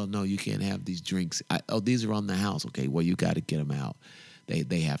 say, "Well, no, you can't have these drinks. These are on the house." Okay, well, you got to get them out.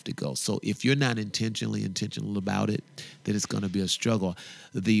 They have to go. So if you're not intentional about it, then it's going to be a struggle.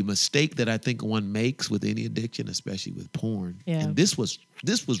 The mistake that I think one makes with any addiction, especially with porn, and this was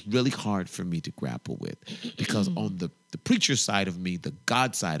really hard for me to grapple with, because on the preacher side of me, the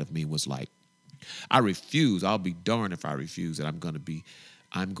God side of me was like, I refuse. I'll be darned if I refuse that I'm going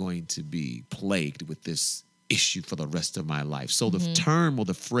to be plagued with this issue for the rest of my life. So the term or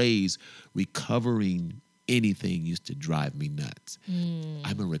the phrase recovering anything used to drive me nuts.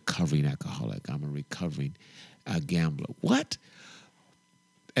 I'm a recovering alcoholic. I'm a recovering gambler. What?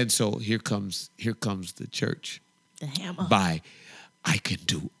 And so here comes the church. The hammer. By I can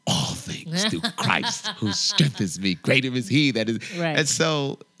do all things through Christ who strengthens me. Greater is he that is. Right. And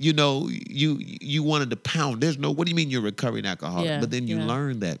so, you know, you wanted to pound. What do you mean you're a recovering alcoholic? Yeah, But then you yeah.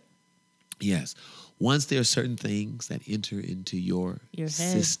 learn that, yes, once there are certain things that enter into your Your head.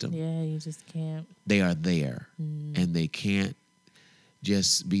 system, Yeah, you just can't. they are there, and they can't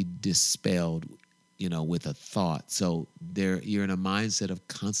just be dispelled, you know, with a thought. So you're in a mindset of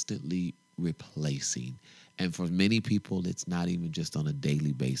constantly replacing. And for many people, it's not even just on a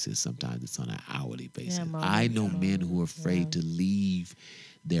daily basis. Sometimes it's on an hourly basis. I know men who are afraid to leave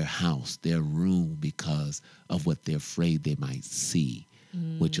their house, their room, because of what they're afraid they might see,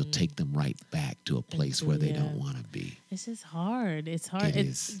 which will take them right back to a place where they don't want to be. It's just hard. It's hard.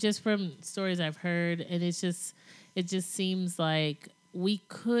 It's just from stories I've heard, and it just seems like we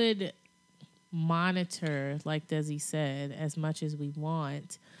could monitor, like Desi said, as much as we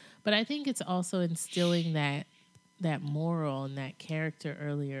want. But I think it's also instilling that moral and that character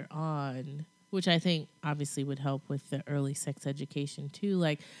earlier on, which I think obviously would help with the early sex education too.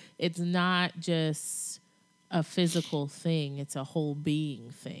 Like, it's not just a physical thing; it's a whole being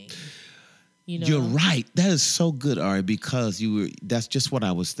thing. You know? You're right. That is so good, Ari, because that's just what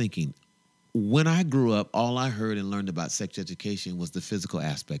I was thinking. When I grew up, all I heard and learned about sex education was the physical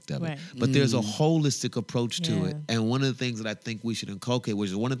aspect of it. But there's a holistic approach to it. And one of the things that I think we should inculcate, which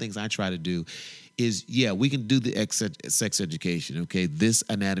is one of the things I try to do, is, we can do the sex education, okay? This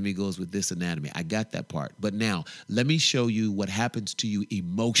anatomy goes with this anatomy. I got that part. But now, let me show you what happens to you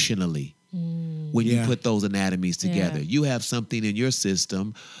emotionally when you put those anatomies together. Yeah. You have something in your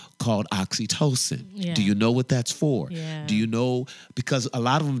system called oxytocin. Yeah. Do you know what that's for? Yeah. Do you know? Because a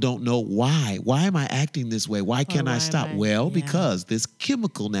lot of them don't know why. Why am I acting this way? Why can't I stop? Because this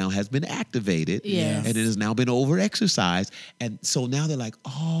chemical now has been activated Yes. and it has now been over-exercised. And so now they're like,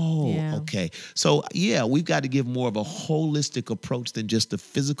 okay. So, we've got to give more of a holistic approach than just the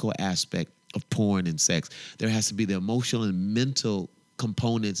physical aspect of porn and sex. There has to be the emotional and mental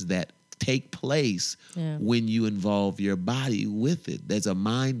components that take place when you involve your body with it. There's a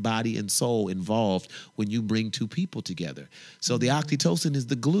mind, body, and soul involved when you bring two people together. So the oxytocin is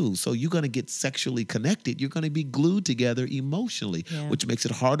the glue. So you're going to get sexually connected. You're going to be glued together emotionally, which makes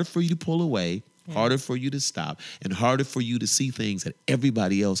it harder for you to pull away, harder for you to stop, and harder for you to see things that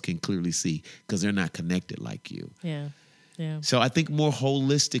everybody else can clearly see because they're not connected like you. Yeah. So I think more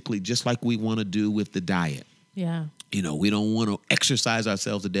holistically, just like we want to do with the diet. Yeah. You know, we don't want to exercise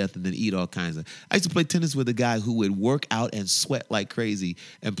ourselves to death and then eat all kinds of. I used to play tennis with a guy who would work out and sweat like crazy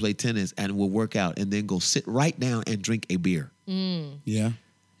and play tennis and would work out and then go sit right down and drink a beer. Yeah.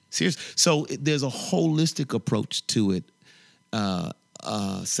 Serious. So there's a holistic approach to it.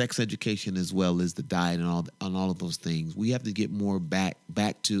 Sex education as well as the diet and all of those things. We have to get more back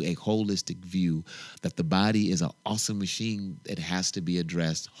to a holistic view that the body is an awesome machine that has to be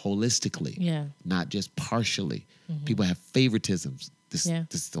addressed holistically, not just partially. People have favoritisms. This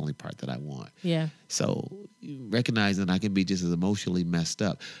is the only part that I want. Yeah. So recognizing I can be just as emotionally messed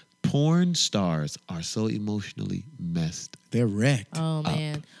up. Porn stars are so emotionally messed. They're wrecked. Oh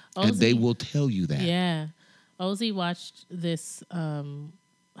man. And they will tell you that. Yeah. Ozzy watched this.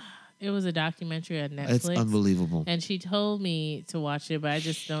 It was a documentary on Netflix. It's unbelievable. And she told me to watch it, but I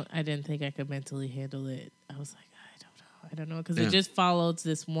didn't think I could mentally handle it. I was like, I don't know. I don't know, because Yeah. it just followed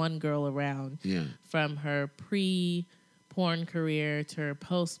this one girl around Yeah. from her pre-porn career to her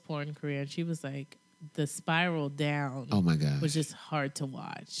post-porn career. And she was like, the spiral down Oh my gosh. was just hard to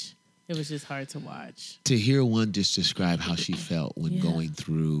watch. It was just hard to watch. To hear one just describe how she felt when Yeah. going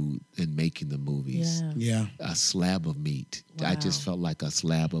through and making the movies. Yeah. Yeah. A slab of meat. I just Wow. felt like a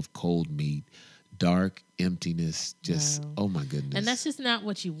slab of cold meat. Dark emptiness. Just, Wow. oh my goodness. And that's just not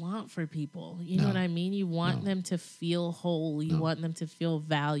what you want for people. You know No. what I mean? You want No. them to feel whole. You No. want them to feel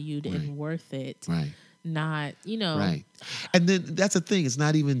valued Right. and worth it. right. Not, you know. Right. And then that's the thing. It's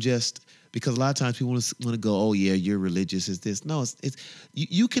not even just because a lot of times people want to go, oh yeah, you're religious. Is this? No, it's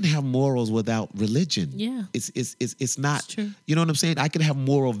you can have morals without religion. Yeah. It's not. It's true. You know what I'm saying? I can have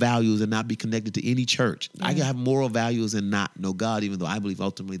moral values and not be connected to any church. I can Yeah. have moral values and not know God, even though I believe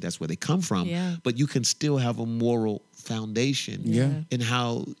ultimately that's where they come from. Yeah. But you can still have a moral foundation Yeah. in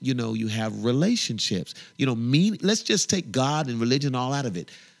how you have relationships. Let's just take God and religion all out of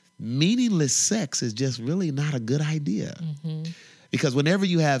it. Meaningless sex is just really not a good idea. Because whenever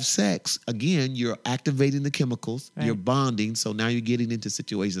you have sex, again, you're activating the chemicals, Right. you're bonding. So now you're getting into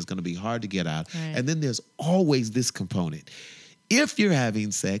situations that's going to be hard to get out. Right. And then there's always this component. If you're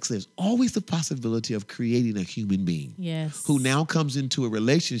having sex, there's always the possibility of creating a human being Yes. who now comes into a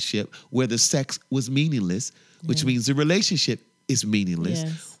relationship where the sex was meaningless, which means the relationship is meaningless,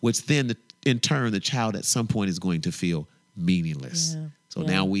 Yes. which then in turn the child at some point is going to feel meaningless. Yeah. So Yeah.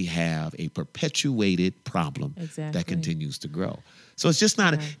 now we have a perpetuated problem Exactly. that continues to grow. So it's just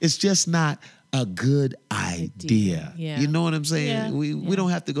not Right. it's just not a good idea. Yeah. You know what I'm saying? Yeah. We Yeah. don't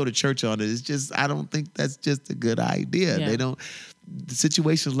have to go to church on it. It's just I don't think that's just a good idea. Yeah. They don't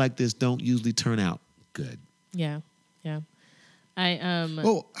situations like this don't usually turn out good. Yeah. Yeah. I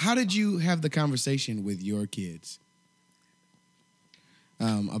Well, how did you have the conversation with your kids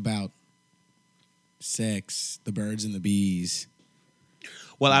about sex, the birds and the bees?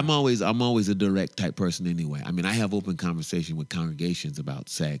 Well, I'm always a direct type person anyway. I mean, I have open conversation with congregations about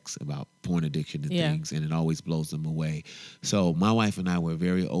sex, about porn addiction and Yeah. things, and it always blows them away. So my wife and I were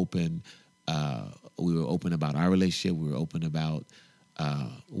very open. We were open about our relationship. We were open about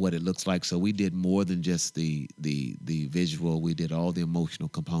what it looks like. So we did more than just the visual. We did all the emotional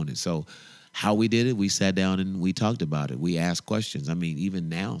components. So how we did it, we sat down and we talked about it. We asked questions. I mean, even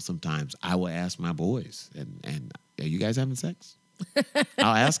now, sometimes I will ask my boys, and are you guys having sex?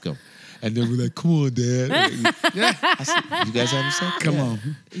 I'll ask them. And then we're like, come on, Dad. I said, you guys having sex? Come on.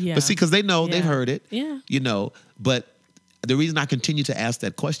 yeah. But see, because they know, they've Yeah. heard it. Yeah. But the reason I continue to ask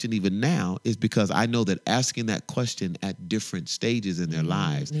that question even now is because I know that asking that question at different stages in their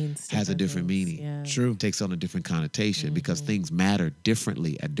lives means has a different things. meaning. Yeah. True. Takes on a different connotation because things matter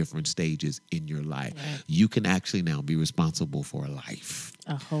differently at different stages in your life. Right. You can actually now be responsible for a life.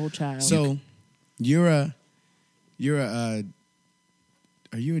 A whole child. So,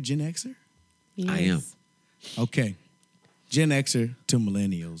 are you a Gen Xer? I am. Yes. Okay, Gen Xer to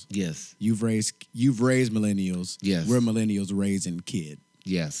millennials. Yes. You've raised millennials. Yes. We're millennials raising kid.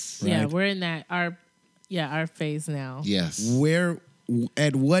 Yes. Yeah, Right. we're in our phase now. Yes.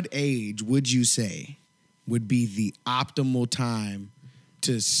 At what age would you say would be the optimal time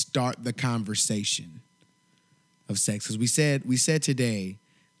to start the conversation of sex? Because we said today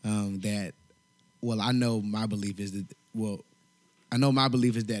that, well, I know my belief is that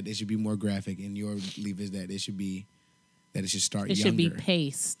it should be more graphic, and your belief is that it should start It younger. should be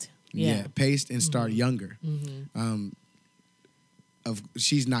paced. Yeah, Yeah. paced and start younger.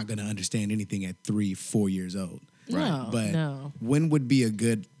 She's not going to understand anything at 3-4 years old. No, But no. when would be a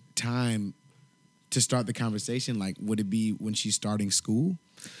good time to start the conversation? Like, would it be when she's starting school?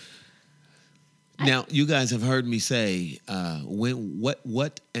 Now, you guys have heard me say,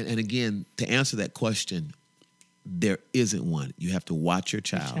 and again, to answer that question, there isn't one. You have to watch your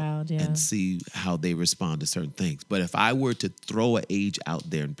child, yeah. and see how they respond to certain things. But if I were to throw an age out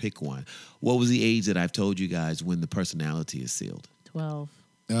there and pick one, what was the age that I've told you guys when the personality is sealed? 12.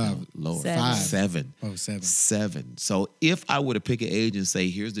 Lord, 7. 7. Oh, 7. 7. So if I were to pick an age and say,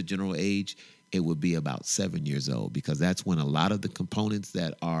 here's the general age, it would be about 7 years old, because that's when a lot of the components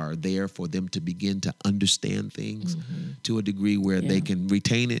that are there for them to begin to understand things to a degree where they Yeah. can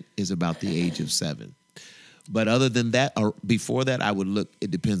retain it is about the age of 7. But other than that, or before that, I would look,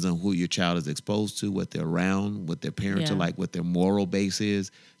 it depends on who your child is exposed to, what they're around, what their parents are Yeah. like, what their moral base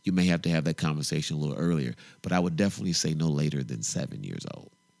is. You may have to have that conversation a little earlier. But I would definitely say no later than 7 years old.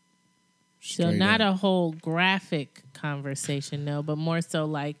 So Straight not up. a whole graphic conversation, no, but more so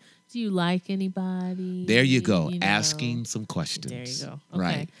like, do you like anybody? There you go. You know? Asking some questions. There you go. Okay.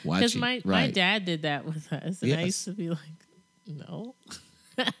 Right. Because Watching. my right. dad did that with us, and I Yes. used to be like, no.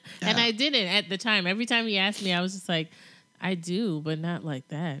 And I didn't at the time. Every time he asked me, I was just like, I do, but not like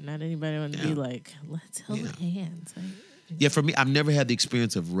that. Not anybody want to be like, let's hold hands. Yeah, for me, I've never had the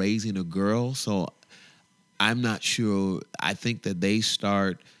experience of raising a girl, so I'm not sure. I think that they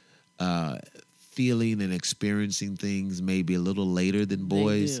start feeling and experiencing things maybe a little later than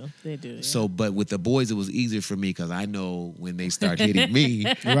boys. They do. Yeah. So, but with the boys, it was easier for me because I know when they start hitting me,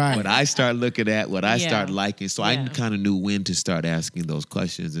 Right. what I start looking at, what I Yeah. start liking. So I Yeah. kind of knew when to start asking those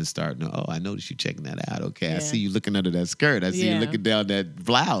questions and start, oh, I noticed you checking that out. Okay, I Yeah. see you looking under that skirt. I see you Yeah. looking down that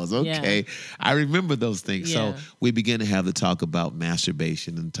blouse. Okay, Yeah. I remember those things. Yeah. So we begin to have the talk about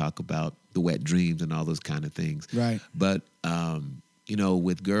masturbation and talk about the wet dreams and all those kind of things. Right. But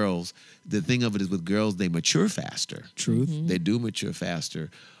with girls, the thing of it is with girls, they mature faster. Truth. They do mature faster,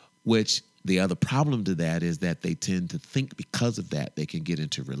 which the other problem to that is that they tend to think because of that, they can get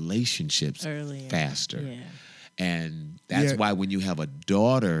into relationships Earlier. faster. Yeah. And that's Yeah. why when you have a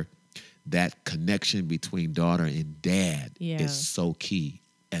daughter, that connection between daughter and dad Yeah. is so key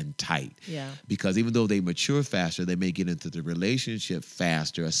and tight. Yeah. Because even though they mature faster, they may get into the relationship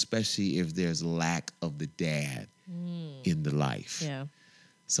faster, especially if there's lack of the dad in the life. Yeah.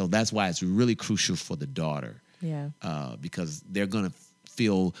 So that's why it's really crucial for the daughter Yeah. because they're going to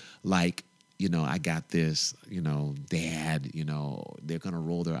feel like, I got this, dad, they're going to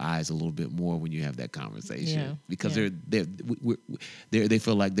roll their eyes a little bit more when you have that conversation Yeah. because Yeah. they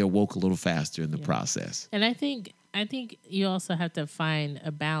feel like they're woke a little faster in the process. And I think you also have to find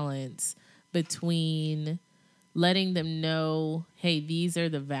a balance between letting them know, hey, these are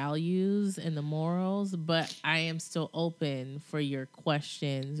the values and the morals, but I am still open for your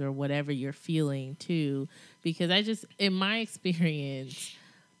questions or whatever you're feeling too. Because in my experience,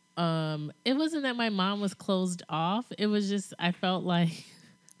 it wasn't that my mom was closed off. It was just, I felt like,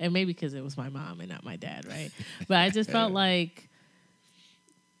 and maybe because it was my mom and not my dad, right? But I just felt like,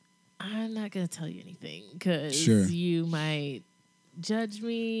 I'm not going to tell you anything because Sure. you might judge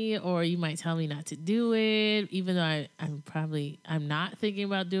me or you might tell me not to do it, even though I'm not thinking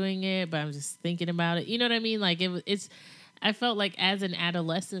about doing it, but I'm just thinking about it. You know what I mean? Like I felt like as an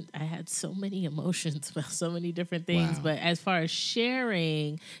adolescent, I had so many emotions about so many different things. Wow. But as far as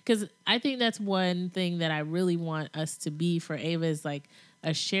sharing, because I think that's one thing that I really want us to be for Ava is like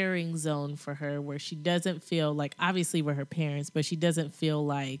a sharing zone for her where she doesn't feel like, obviously we're her parents, but she doesn't feel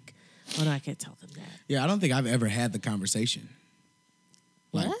like, oh no, I can't tell them that. Yeah, I don't think I've ever had the conversation.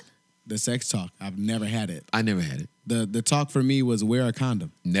 Like, What? the sex talk. I've never had it. I never had it. The talk for me was wear a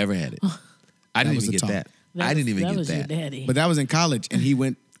condom. Never had it. I didn't was even the get talk. that. I didn't even that get was your that. daddy. But that was in college, and he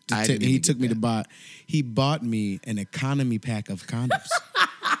went. I didn't He even took get me to that. buy. He bought me an economy pack of condoms.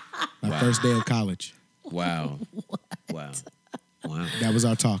 My first day of college. Wow. Wow. Wow. That was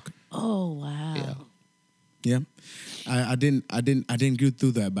our talk. Oh wow. Yeah. Yeah, I didn't go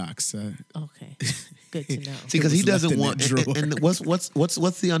through that box. Okay. Good to know. See, because he was left doesn't in want. that drawer. And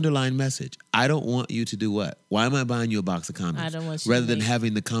what's the underlying message? I don't want you to do what? Why am I buying you a box of condoms? I don't want you rather to than make-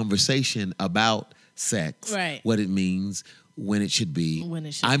 having the conversation about sex, Right. what it means, when it should be. When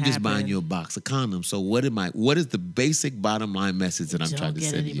it should I'm just happen. buying you a box of condoms. So what is the basic bottom line message that I'm Don't trying to get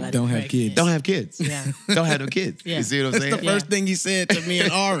send you? anybody Don't have pregnant. kids. Don't have kids. Yeah. Don't have no kids. Yeah. You see what I'm saying? The first thing he said to me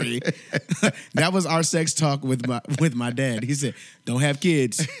and Ari, that was our sex talk with my dad. He said, "Don't have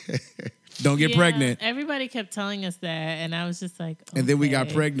kids, don't get Yeah, pregnant." Everybody kept telling us that, and I was just like, And then we got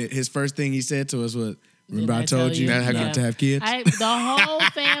okay. pregnant. His first thing he said to us was, "Remember Didn't I told tell you Not have not kids. to have kids." The whole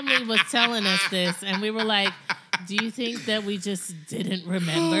family was telling us this, and we were like, "Do you think that we just didn't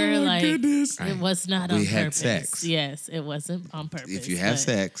remember? Oh, like, goodness. it was not We on had purpose. sex. Yes, it wasn't on purpose. If you have but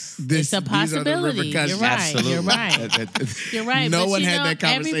sex, it's a These are the possibility. repercussions. You're right. absolutely. You're right. You're right. No but one you had know, that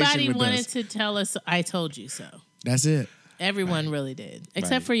conversation Everybody with wanted us. to tell us, "I told you so." That's it. Everyone really did,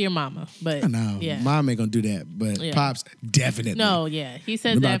 except Right. for your mama. But No, yeah. mom ain't gonna do that, but Yeah. pops definitely. No, yeah. He said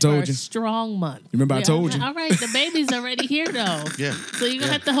Remember I that for told a you? strong month. Remember I Yeah, told you? All right, the baby's already here though. Yeah. So you're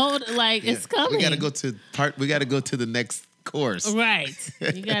gonna have to hold it's coming. we got to go to the next course. Right.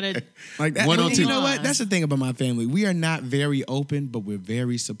 You gotta Like that. 102. You know what? on. That's the thing about my family. We are not very open, but we're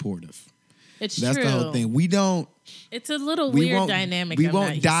very supportive. it's That's true. the whole thing. We don't. It's a little We weird won't. dynamic. We I'm not won't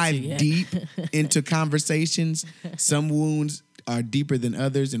used to dive yet. deep into conversations. Some wounds are deeper than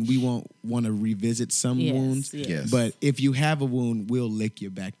others, and we won't want to revisit some Yes, wounds. yes. Yes. But if you have a wound, we'll lick you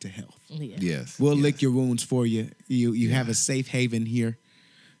back to health. Yeah. Yes. We'll yes. lick your wounds for you. You have a safe haven here.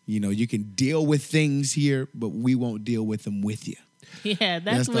 You know, you can deal with things here, but we won't deal with them with you. Yeah, That's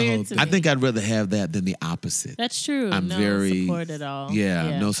that's the whole weird to thing. me. I think I'd rather have that than the opposite. that's true. I'm no very support at all.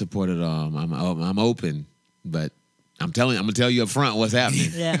 Yeah, no support at all. I'm open, but I'm gonna tell you up front what's happening.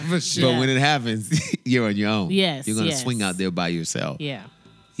 Yeah. For sure. But Yeah. when it happens, you're on your own. Yes, You're gonna yes. swing out there by yourself. Yeah.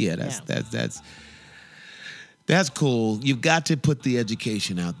 Yeah, that's That's cool. You've got to put the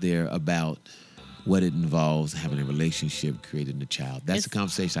education out there about what it involves having a relationship, creating a child. That's a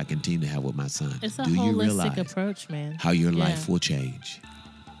conversation I continue to have with my son. It's a Do you holistic realize approach, man. how your Yeah. life will change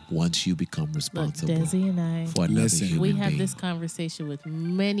once you become Look, responsible Desi and I, for another Listen, human we have being? this conversation with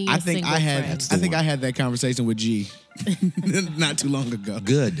many I think single I had. friends. I think I had that conversation with G not too long ago.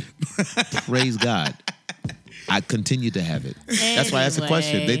 Good. Praise God. I continue to have it. That's why I asked the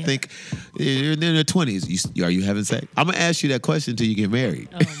question. They Anyway. think you're in their 20s. Are you having sex? I'm going to ask you that question until you get married.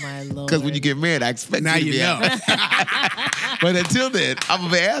 Oh my lord! Because when you get married, I expect Now you to you be know. having- But until then, I'm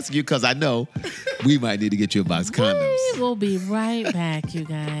going to ask you because I know we might need to get you a box of condoms. We will be right back, you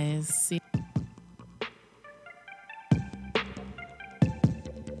guys. See-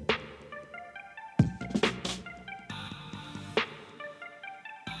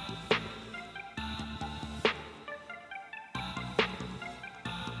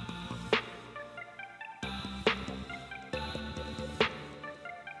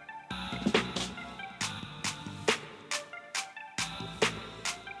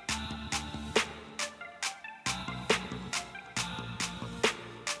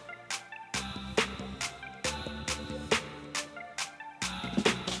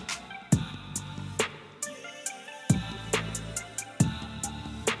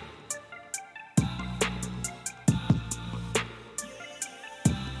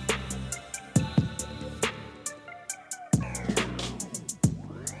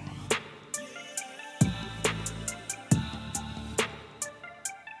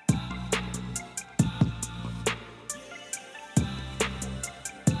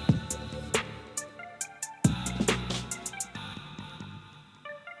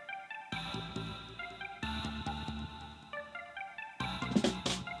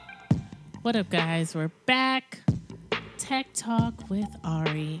 What up, guys? We're back. Tech Talk with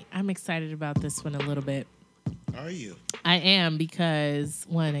Ari. I'm excited about this one a little bit. Are you? I am because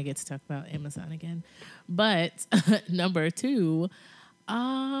one, I get to talk about Amazon again, but number two,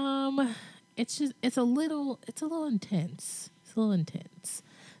 it's a little intense. It's a little intense.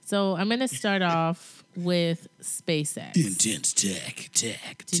 So I'm gonna start off with SpaceX. Intense tech.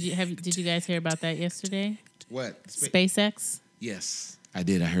 Did you guys hear about that yesterday? What? SpaceX, Yes. I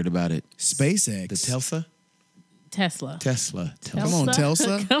did. I heard about it. SpaceX. The Tesla? Tesla. Tesla. Come on,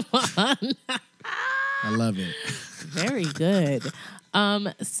 Telsa. Come on. I love it. Very good.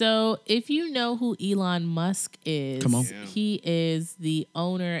 So if you know who Elon Musk is, Come on. Yeah. he is the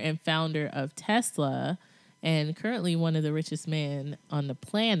owner and founder of Tesla and currently one of the richest men on the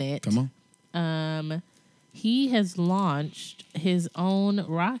planet. Come on. He has launched his own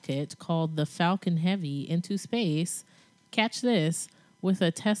rocket called the Falcon Heavy into space. Catch this, with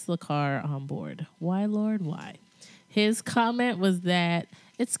a Tesla car on board. Why, Lord, why? His comment was that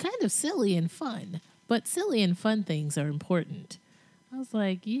it's kind of silly and fun, but silly and fun things are important. I was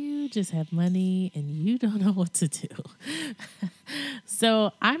like, you just have money and you don't know what to do.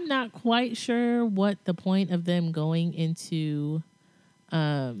 So I'm not quite sure what the point of them going into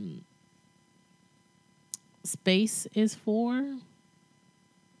space is for.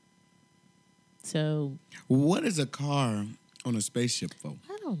 So What is a car on a spaceship for?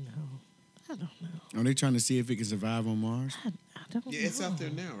 I don't know. Are they trying to see if it can survive on Mars? I don't know. Yeah, it's out there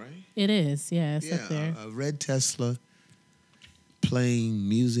now, right? It is. Yeah, it's up there. A red Tesla playing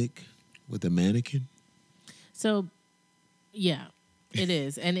music with a mannequin. So, yeah, it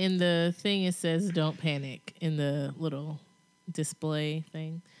is. And in the thing, it says "Don't panic" in the little display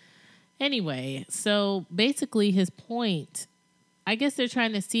thing. Anyway, so basically, his point, I guess they're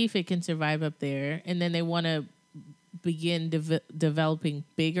trying to see if it can survive up there, and then they want to begin developing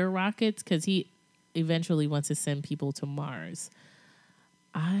bigger rockets because he eventually wants to send people to Mars.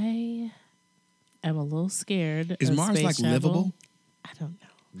 I am a little scared. Is of Mars space like travel. livable? I don't know.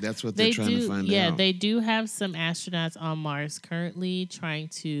 That's what they're trying to find yeah, out. they do have some astronauts on Mars currently trying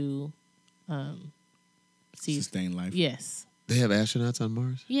to see. Sustain life. Yes. They have astronauts on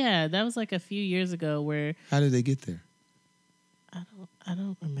Mars? Yeah, that was like a few years ago where How did they get there? I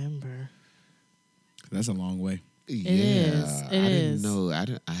don't remember. That's a long way. is. I It didn't is. know.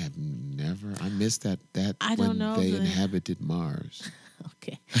 I have never. I missed that. I when don't know they the- inhabited Mars.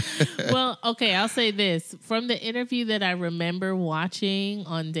 Okay. Well, okay, I'll say this. From the interview that I remember watching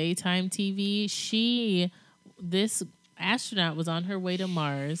on daytime TV, this astronaut was on her way to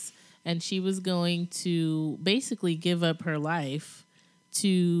Mars and she was going to basically give up her life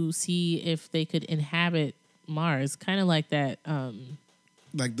to see if they could inhabit Mars, kind of like that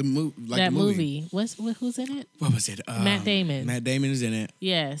Like the movie. Like that the movie. Who's in it? What was it? Matt Damon. Matt Damon is in it.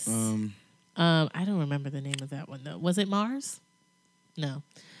 Yes. I don't remember the name of that one though. Was it Mars? No.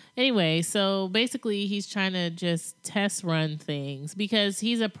 Anyway, so basically he's trying to just test run things because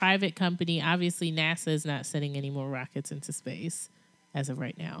he's a private company. Obviously, NASA is not sending any more rockets into space as of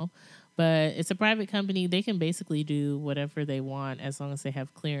right now. But it's a private company. They can basically do whatever they want as long as they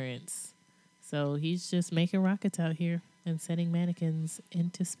have clearance. So he's just making rockets out here and sending mannequins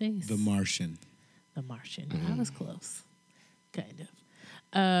into space. The Martian. The Martian. I was close. Kind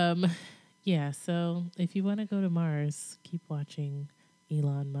of. Yeah, so if you want to go to Mars, keep watching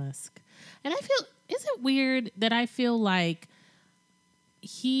Elon Musk. And I feel, is it weird that I feel like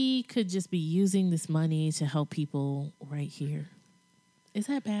he could just be using this money to help people right here? Is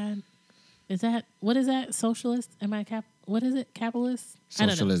that bad? What is that? Socialist? What is it? Capitalist? I don't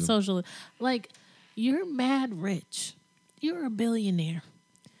know. Socialism. Socialist. Like, you're mad rich. You're a billionaire.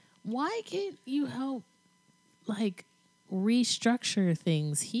 Why can't you help, like, restructure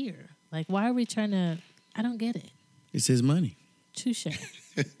things here? Like, why are we trying to, I don't get it. It's his money. Touche.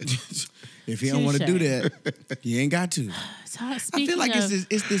 If he don't want to do Touche. that, he ain't got to. So, I speaking feel like of,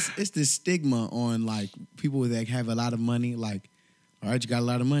 it's this stigma on like people that have a lot of money. Like, all right, you got a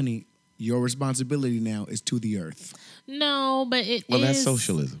lot of money. Your responsibility now is to the earth. no, but That's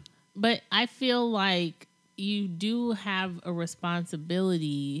socialism. But I feel like you do have a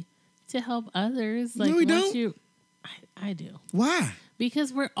responsibility to help others. Like, No, we once don't. I do. Why?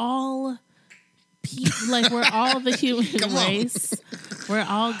 Because we're all like we're all the human Come on. race. We're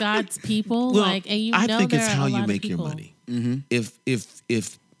all God's people. Well, like, and you I know think there it's are how a you lot of make your people. money. Mm-hmm.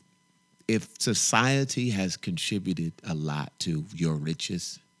 If society has contributed a lot to your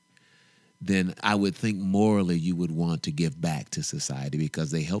riches, then I would think morally you would want to give back to society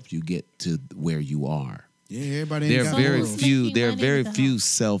because they helped you get to where you are. Yeah, everybody ain't There got are very bills. Making few. There are money very without- few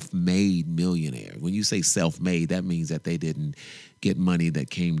self-made millionaires. When you say self-made, that means that they didn't get money that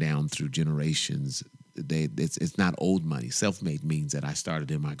came down through generations. It's not old money. Self-made means that I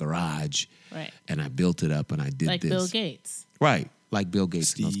started in my garage, Right. and I built it up, and I did Like this. Bill Gates. Right, like Bill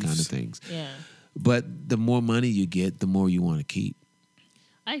Gates and those kind of Steve's. things. Yeah. But the more money you get, the more you want to keep,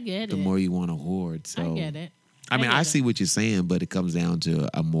 I get the it. more you want to hoard. So I get it. I mean, get I it. see what you're saying, but it comes down to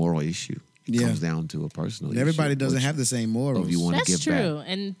a moral issue. It Yeah. comes down to a personal But everybody issue. doesn't which- have the same morals. if you want to That's give true. back.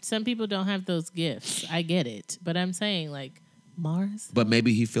 And some people don't have those gifts. I get it. But I'm saying, like, Mars. But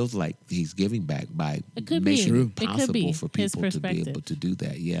maybe he feels like he's giving back by It could be. making True. it It could possible be for his people to be perspective. able to do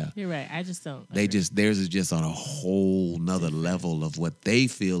that. Yeah. You're right. I just don't. They agree. just theirs is just on a whole nother level of what they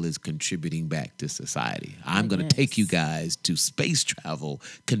feel is contributing back to society. I'm going to take you guess. guys to space travel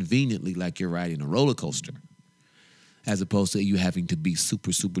conveniently like you're riding a roller coaster. As opposed to you having to be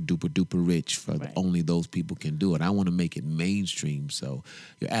super, super duper duper rich for Right. only those people can do it. I want to make it mainstream so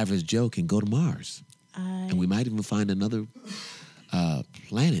your average Joe can go to Mars. And we might even find another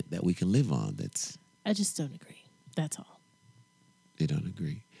planet that we can live on that's, I just don't agree. That's all. they don't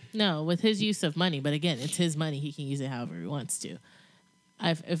agree. No, with his use of money. But again, it's his money. He can use it however he wants to.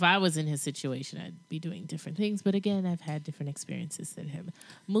 If I was in his situation, I'd be doing different things. But again, I've had different experiences than him.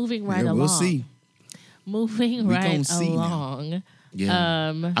 Moving right Yeah, along. we'll see. Moving We right gonna see now. along.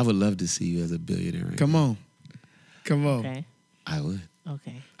 Yeah. I would love to see you as a billionaire. Right Come now. on. Come on. Okay. I would.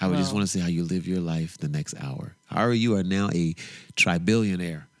 Okay. I would just Well, want to see how you live your life the next hour. However, you are now a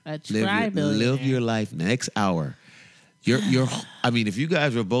tribillionaire. A Live tribillionaire. your life next hour. You're. I mean, if you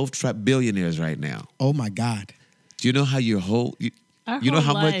guys were both billionaires right now, Oh my God. do you know how your whole Our you know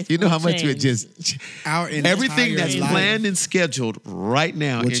whole how much life you know will how much you would change. just Our everything entire that's life. planned and scheduled right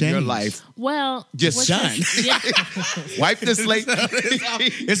now Will in your change. life. Well, Just what's shine. this- Yeah. Wipe the slate.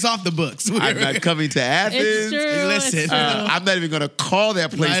 It's off the books. I'm not coming to Athens. It's true. Listen, It's true. I'm not even going to call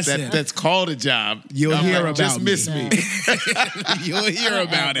that place Listen. that's called a job. You'll I'm hear like, just about miss me. me. You'll hear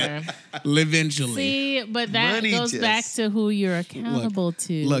about it eventually. See, but that Money goes just- back to who you're accountable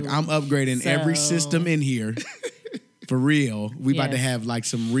to. Look, I'm upgrading every So- system in here. For real. We about to Yes. have like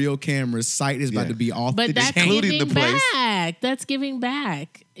some real cameras. Site is about Yeah. to be off But the that's chain. Including giving the place. back. That's giving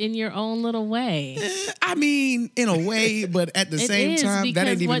back in your own little way. I mean, in a way, but at the It same is, time, that because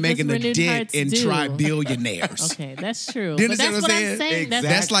ain't even what making does a Renewed dent Hearts in do? tribillionaires. Okay, that's true. Do you But understand that's what what I'm I'm saying? saying. Exactly.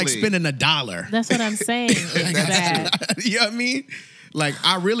 That's like spending $1. That's what I'm saying. Is that You know what I mean? Like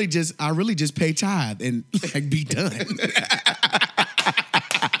I really just pay tithe and like be done.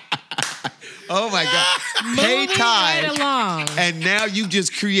 Oh my God. Pay moving tithe. right along. And now you've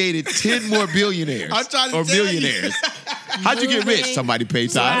just created 10 more billionaires. I'm trying to or tell you. millionaires. How'd you get rich? Moving Somebody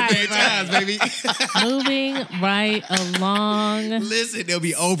paid tithe. right. Tithes, baby. Moving right along. Listen, they'll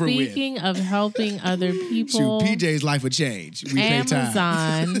be over with. Speaking of helping other Shoot, people, PJ's life would change. We pay tithe.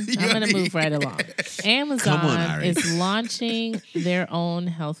 Amazon, You know I'm what going I to mean? move right along. Come on, Amazon Ari. is launching their own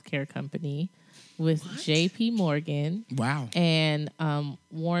healthcare company with J.P. Morgan Wow. and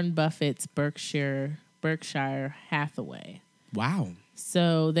Warren Buffett's Berkshire Hathaway. Wow.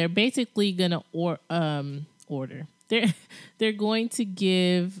 So they're basically gonna order. They're going to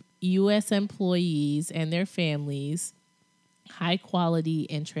give U.S. employees and their families high quality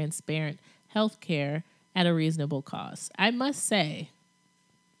and transparent health care at a reasonable cost. I must say,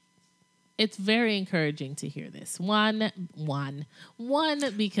 it's very encouraging to hear this. One,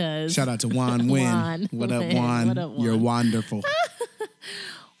 because Shout out to Juan Wynn. Juan What up, Wynn. Juan? What up, Juan? You're wonderful.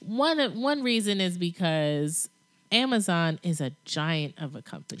 one reason is because Amazon is a giant of a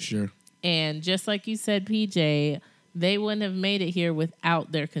company. Sure. And just like you said, PJ, they wouldn't have made it here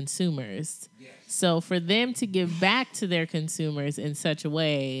without their consumers. Yes. So for them to give back to their consumers in such a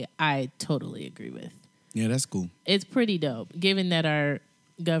way, I totally agree with. Yeah, that's cool. It's pretty dope, given that our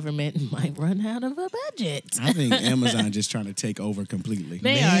government might run out of a budget. I think Amazon just trying to take over completely.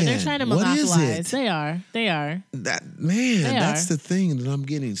 They are. They're trying to what is monopolize. it? They are. That's the thing that I'm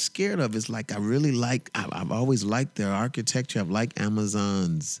getting scared of. It's like I've always liked their architecture. I've liked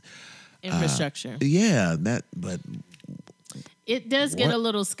Amazon's Infrastructure. But It does get what? a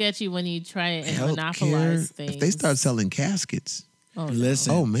little sketchy when you try and healthcare, monopolize things. if they start selling caskets, Oh, no.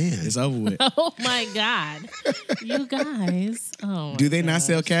 Listen. oh man, It's over with. Oh my God. You guys. Oh my Do they not gosh.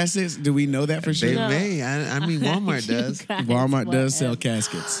 sell caskets? Do we know that for they sure? No. may. I mean, Walmart You does. guys, Walmart does sell whatever.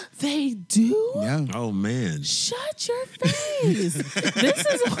 caskets. They do? Yeah. Oh man, Shut your face. This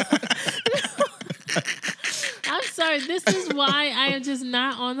is I'm sorry. This is why I am just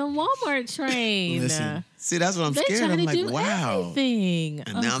not on the Walmart train. Listen. see, that's what I'm They scared. try I'm to like, do wow. everything.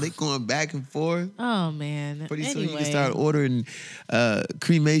 And now they going back and forth. Oh man. Pretty soon you Anyway. can start ordering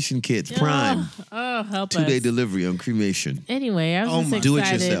cremation kits, Prime, Oh, help 2-day us. delivery on cremation. Anyway, I was Oh just my. Do it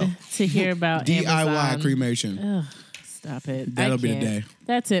excited yourself. to hear about DIY Amazon. cremation. Ugh, stop it. That'll I be the can't. day.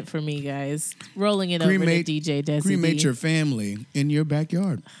 That's it for me, guys. Rolling it Cremate- over to DJ Desi. Cremate your family in your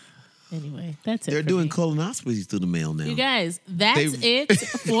backyard. Anyway, that's it. They're for doing me. colonoscopies through the mail now. You guys, that's They- it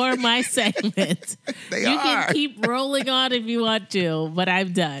for my segment. They you are. can keep rolling on if you want to, but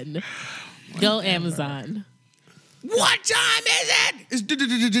I'm done. Go Amazon. What time is it? It's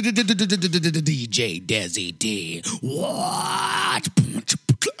DJ Desi D. What?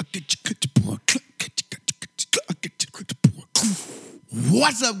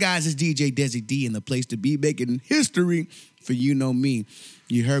 What's up, guys? It's DJ Desi D, and the place to be making history for you know me.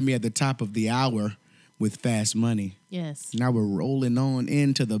 You heard me at the top of the hour with Fast Money. Yes. Now we're rolling on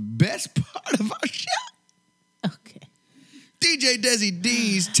into the best part of our show. Okay. DJ Desi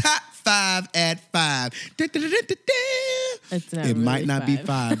D's top 5 at 5. It's not It might really not be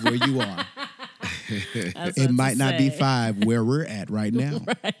 5 where you are. It might not be 5 where we're at right now.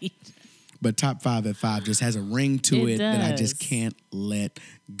 Right. But top 5 at 5 just has a ring to It it that I just does. can't let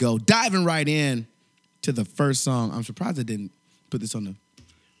go. Diving right in to the first song. I'm surprised I didn't put this on the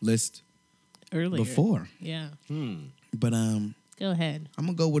list Earlier. before. Yeah. But Go ahead. I'm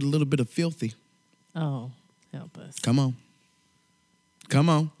gonna go with a little bit of Filthy. Oh, help us. Come on. Come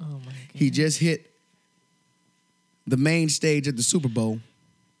on. Oh my God. He just hit the main stage at the Super Bowl.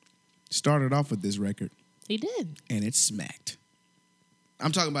 Started off with this record, He did. and it smacked.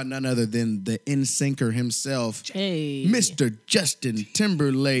 I'm talking about none other than the NSYNCer himself, Hey. Mr. Justin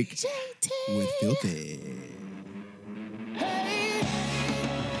Timberlake JT. with Filthy.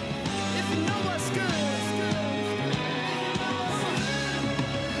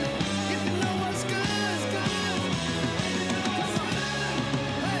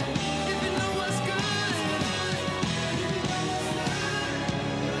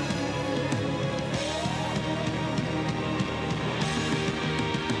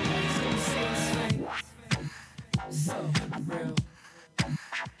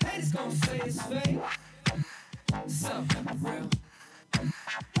 Haters gon' say it's fake. Something real.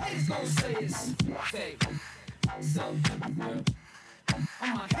 Haters gon' say it's fake. Something real. All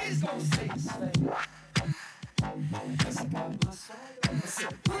my haters gon' say it's fake. Yes, I got my soul. I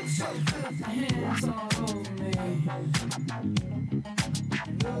said, put your filthy hands all over me.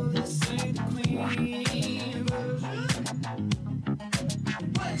 No, this ain't the clean version.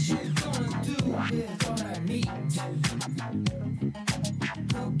 What you gonna do with all that meat?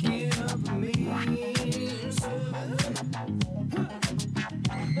 Cooking up a meal,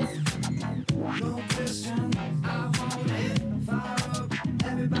 no question, I want it. Fire up,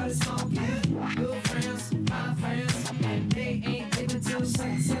 everybody smoking. Your friends, my friends, and they ain't living till 6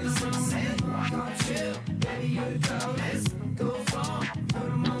 in the morning. Come chill, baby, you the coldest. Go farm, put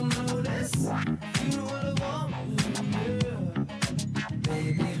 'em on notice. You know what I want, yeah.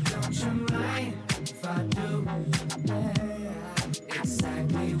 Baby, don't you mind if I do? Yeah,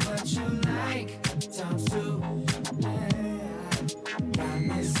 exactly what you like.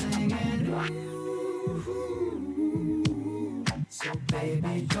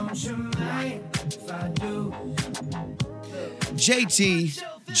 JT,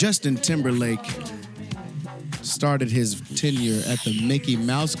 Justin Timberlake, started his tenure at the Mickey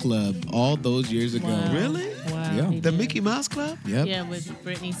Mouse Club all those years ago. Wow. Really? Wow. Yeah. he The did. Mickey Mouse Club? Yep. Yeah, with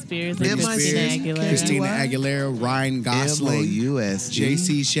Britney Spears Britney and Christina Spears, Aguilera. Christina Aguilera, Ryan Gosling, MOUSD.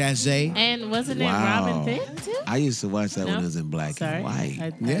 JC Chazé. And wasn't Wow. it Robin Thicke too? I used to watch that when No? it was in black Sorry, and white.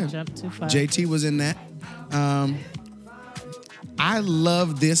 I Yeah. jumped too far. JT was in that. I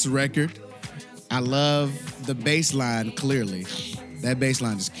love this record. I love the bass line, clearly. That bass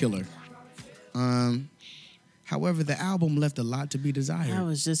line is killer. However, the album left a lot to be desired. I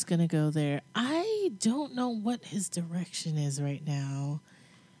was just gonna go there. I don't know what his direction is right now,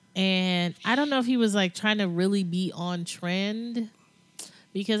 and I don't know if he was like trying to really be on trend,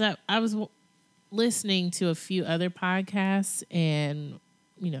 because I was listening to a few other podcasts and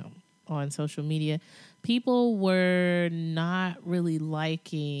on social media, people were not really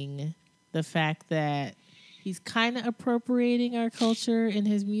liking the fact that he's kind of appropriating our culture in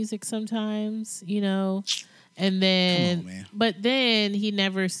his music sometimes, and then, Come on, man. but then he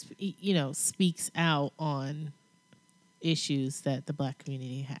never, speaks out on issues that the black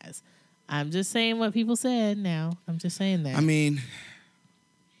community has. I'm just saying what people said now. I'm just saying that. I mean,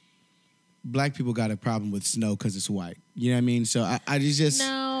 black people got a problem with snow because it's white. You know what I mean? So I just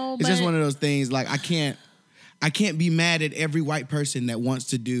no, it's just but- one of those things. Like I can't be mad at every white person that wants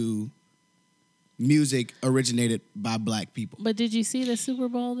to do music originated by black people. But did you see the Super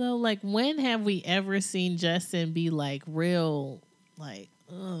Bowl though? Like, when have we ever seen Justin be like real, like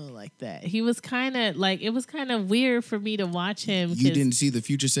that? He was kind of like, it was kind of weird for me to watch him. You 'cause- didn't see the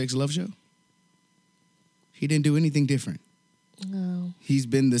Future Sex Love Show? He didn't do anything different. No. He's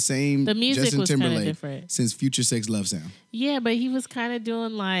been the same The music Justin was kinda Timberlake different. since Future Sex Love Sound. Yeah, but he was kind of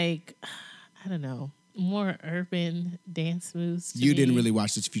doing like, I don't know, more urban dance moves. to You didn't me. really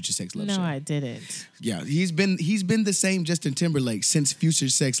watch this Future Sex Love No, Show. I didn't. Yeah, he's been the same Justin Timberlake since Future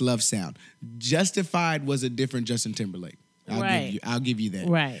Sex Love Sound. Justified was a different Justin Timberlake. Right. I'll give you that.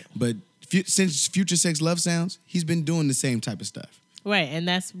 Right. But since Future Sex Love Sounds, he's been doing the same type of stuff. Right, and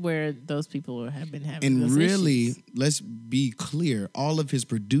that's where those people have been having. And those really, issues. let's be clear, all of his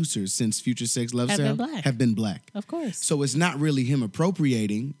producers since Future Sex Love Have been Sound black. have been black. Of course. So it's not really him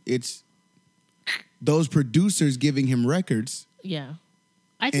appropriating, it's those producers giving him records Yeah.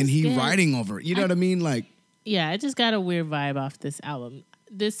 and he writing over it. You know what I mean? Like, Yeah, I just got a weird vibe off this album.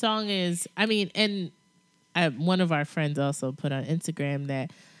 This song is, and one of our friends also put on Instagram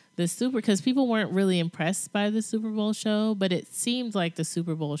that because people weren't really impressed by the Super Bowl show, but it seemed like the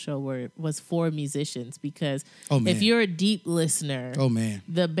Super Bowl show was for musicians because Oh, man. if you're a deep listener, oh man,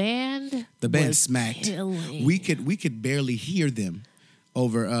 the band was smacked. killing. We could barely hear them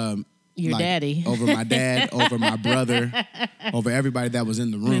over Your daddy. over my dad, over my brother, over everybody that was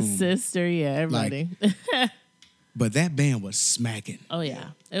in the My room. sister, yeah, everybody. But that band was smacking Oh yeah,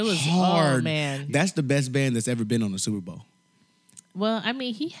 it was hard. Oh man. That's the best band that's ever been on the Super Bowl. Well, I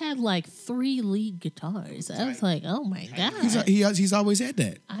mean, he had like 3 lead guitars. I was like, oh my god. He's always had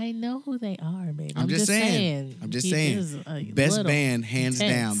that. I know who they are, baby. I'm just saying. I'm just saying. is a Best little band, hands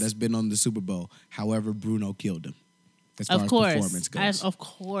intense. down, that's been on the Super Bowl. However, Bruno killed him. As far Of as course, performance goes. of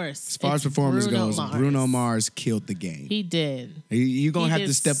course. As far as It's performance Bruno goes, Mars. Bruno Mars killed the game. He did. You're going he to have to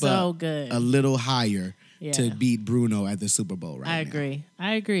did step so up good. a little higher Yeah. to beat Bruno at the Super Bowl right I now. agree.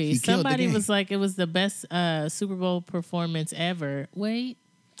 I agree. He killed the Somebody game. was like, it was the best Super Bowl performance ever. Wait,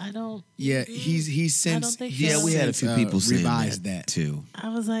 I don't. Yeah, he's since don't think he's so. Yeah, we had a since, few people saying revised that. too. I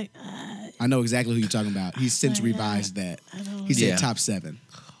was like, I know exactly who you're talking about. He's since revised that. He said Yeah. top 7.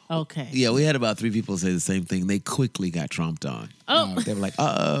 okay. Yeah, we had about 3 people say the same thing. They quickly got trumped on. Oh, They were like,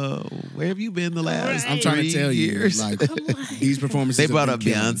 where have you been the last Right. I'm trying to 3 tell years? you, like these performances. They have brought been up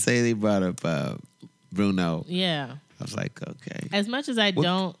killing. Beyonce. They brought up Bruno. yeah. I was like, okay. As much as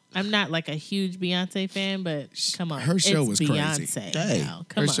I'm not like a huge Beyonce fan, but come on, Her show it's was crazy. Beyonce. Hey, now.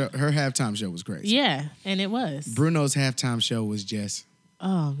 Come on. Her halftime show was crazy. Yeah, and it was. Bruno's halftime show was just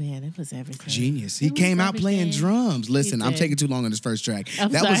Oh man, it was everything. genius. He It was came out playing everything. drums. Listen, I'm did. taking too long on this first track.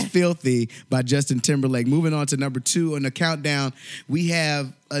 I'm That was sorry. Filthy by Justin Timberlake. Moving on to number 2 on the countdown, we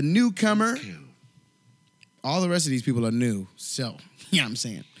have a newcomer. All the rest of these people are new. So, yeah, I'm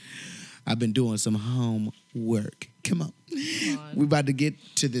saying. I've been doing some homework. Come on. We're about to get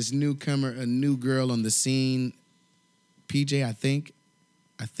to this newcomer, a new girl on the scene. PJ, I think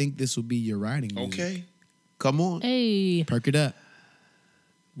this will be your writing music. Okay. Come on. Hey, Perk it up.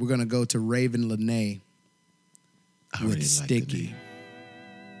 We're going to go to Raven Lene I with really like the Sticky. name.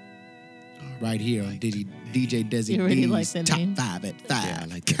 Right here on DJ Desi You really like D's the Top name? 5 at 5. Yeah, I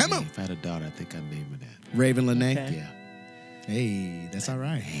like that Come name. on. If I had a daughter, I think I'd name her that. Raven Lene. Okay. Yeah. Hey, that's all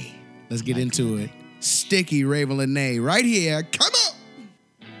right. Let's get like into it. Sticky, Raven Lene, right here. Come on.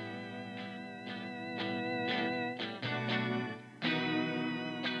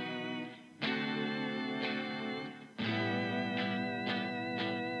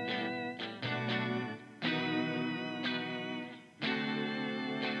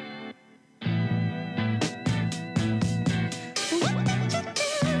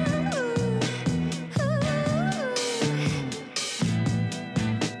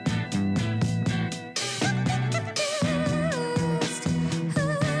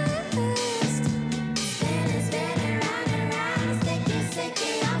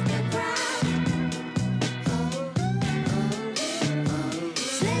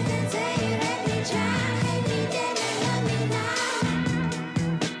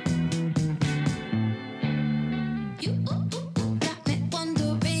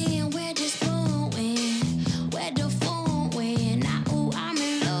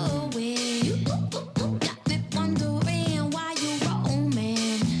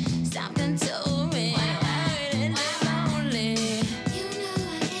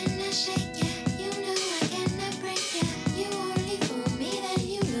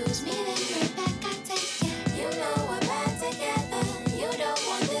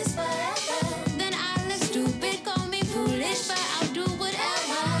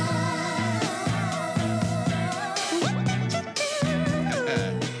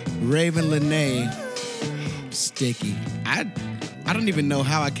 Raven Lene, Sticky. I don't even know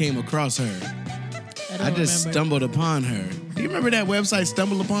how I came across her. I just stumbled upon her. Do you remember that website,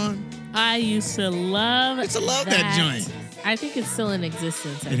 Stumble Upon? I used to love. I used to love that joint. I think it's still in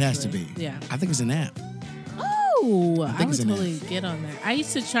existence. Actually. It has to be. Yeah. I think it's an app. Oh, I think would it's an totally get on that. I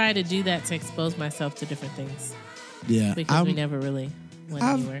used to try to do that to expose myself to different things Yeah. because we never really went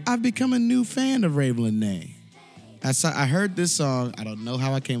anywhere. I've become a new fan of Raven Lene. I heard this song. I don't know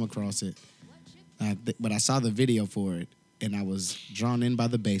how I came across it, but I saw the video for it, and I was drawn in by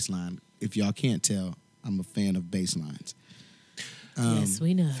the bass line. If y'all can't tell, I'm a fan of bass lines. Yes,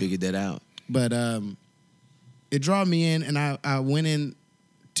 we know. Figured that out. But it drew me in, and I went in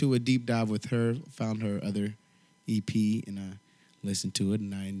to a deep dive with her, found her other EP, and I listened to it,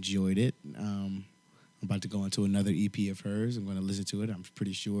 and I enjoyed it. I'm about to go into another EP of hers. I'm going to listen to it. I'm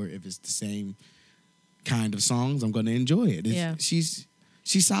pretty sure if it's the same kind of songs, I'm going to enjoy it. Yeah. She's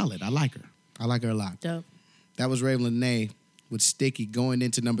solid. I like her. I like her a lot. Dope. That was Raven Lene with Sticky going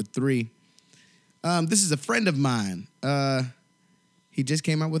into number 3. This is a friend of mine. He just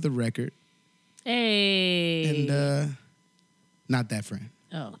came out with a record. Hey. And not that friend.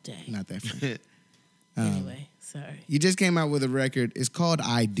 Oh, dang. Not that friend. Anyway, sorry. He just came out with a record. It's called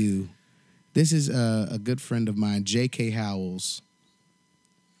I Do. This is a good friend of mine, J.K. Howells,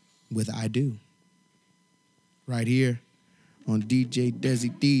 with I Do. Right here on DJ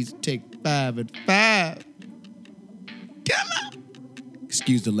Desi D's Take 5 at 5. Come on.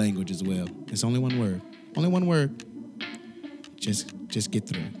 Excuse the language as well. It's only one word. Only one word. Just get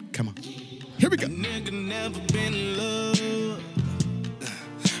through it. Come on. Here we go. A nigga never been in love,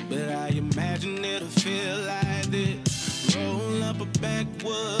 but I imagine it'll feel like this. Roll up a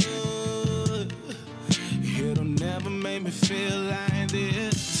backwood, it'll never make me feel like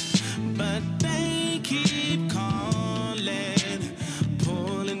this. But they keep calling,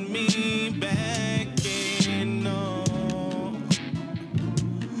 pulling me back in. No,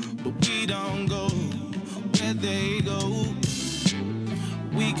 but we don't go where they go.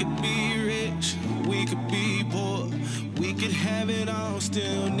 We could be rich, we could be poor, we could have it all,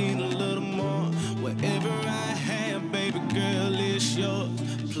 still need a little more. Whatever I have, baby girl, it's yours.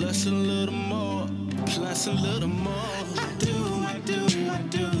 Plus a little more, plus a little more. I do, I do, I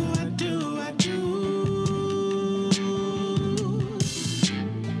do, I do, I do.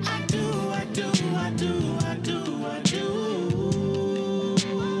 I do, I do, I do, I do, I do.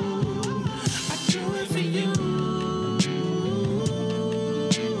 I do it for you.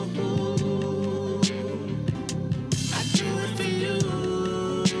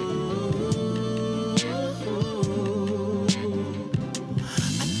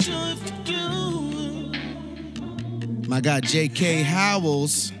 My guy, J.K.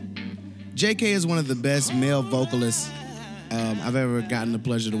 Howells. J.K. is one of the best male vocalists I've ever gotten the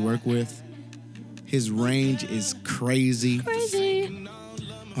pleasure to work with. His range is crazy. Crazy.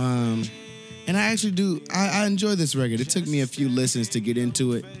 And I actually do. I enjoy this record. It took me a few listens to get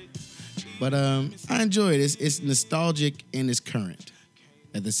into it. But I enjoy it. It's nostalgic and it's current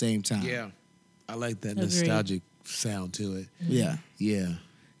at the same time. Yeah. I like that Agreed. nostalgic sound to it. Yeah. Yeah.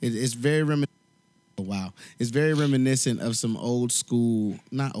 It's very wow. It's very reminiscent of some old school,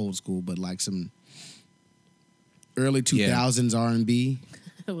 not old school, but like some early 2000s R&B.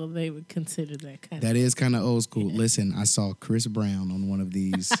 Well, they would consider that kind That is kind of old school. Listen, I saw Chris Brown on one of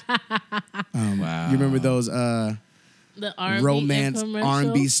these. Wow. You remember those the R&B romance infomercial?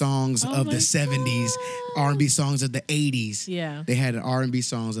 R&B songs Oh of my the 70s, God. R&B songs of the 80s. Yeah, They had R&B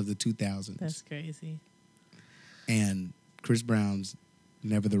songs of the 2000s. that's crazy. And Chris Brown's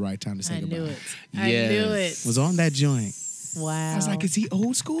Never the Right Time to Say I Goodbye knew it. Yes. I knew it. was on that joint. Wow. I was like, is he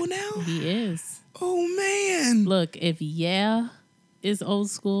old school now? He is. Oh, man. Look, if Yeah is old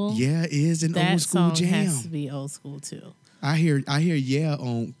school, Yeah, is an that old school song jam. has to be old school too. I hear Yeah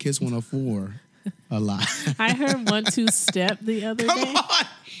on Kiss 104 a lot. I heard 1 2 Step the other Come day. on.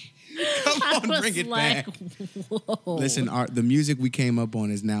 Come I on, was bring it like, back. whoa. Listen, the music we came up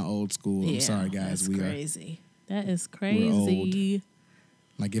on is now old school. I'm Yeah, sorry, guys. That's We are crazy. That is crazy.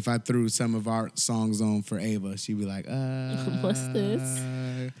 like, if I threw some of our songs on for Ava, she'd be like, What's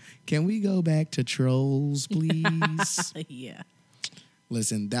this? Can we go back to Trolls, please? Yeah.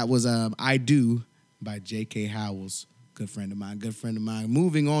 Listen, that was I Do by J.K. Howells. Good friend of mine.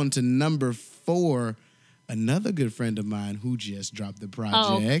 Moving on to number 4, another good friend of mine who just dropped the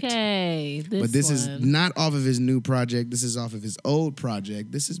project. Okay. But this is one. not off of his new project. This is off of his old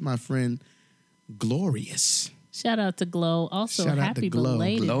project. This is my friend Glorious. Shout out to Glow. Also, Shout out happy to Glow.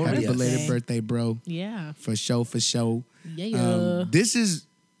 belated Glorious. Happy birthday. belated birthday, bro. Yeah. For show. Yeah. This is,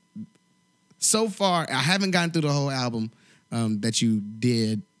 so far, I haven't gotten through the whole album that you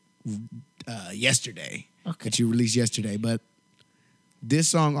did yesterday. Okay. That you released yesterday. But this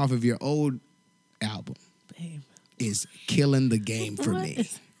song off of your old album Babe. is killing the game for What me.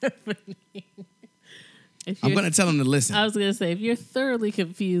 is happening? If I'm you're- going to tell him to listen. I was gonna say, if you're thoroughly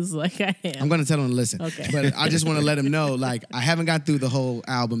confused like I am, I'm going to tell him to listen. Okay. But I just want to let him know, like, I haven't got through the whole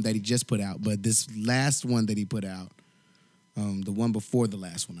album that he just put out, but this last one that he put out, the one before the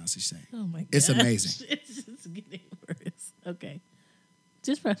last one, I should say. oh my god, It's amazing. It's just getting worse. Okay,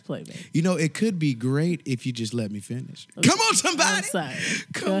 just press play, babe. You know, it could be great if you just let me finish. Okay. Come on, somebody. I'm sorry.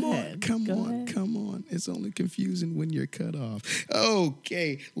 Come Go on, ahead. come Go on, ahead. come on. It's only confusing when you're cut off.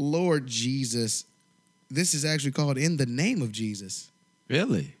 Okay, Lord Jesus. This is actually called In the Name of Jesus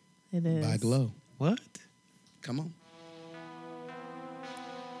Really? It is by Glow. What? Come on.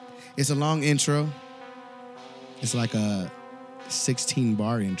 It's a long intro. It's like a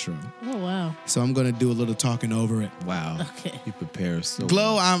 16-bar intro. Oh wow. So I'm going to do a little talking over it. Wow. Okay. You prepare so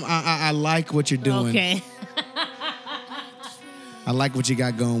Glow, I like what you're doing. Okay. I like what you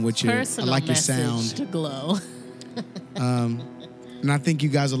got going with your. Personal I like your message sound. to Glow. And I think you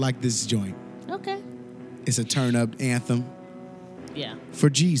guys will like this joint. Okay. It's a turn-up anthem Yeah.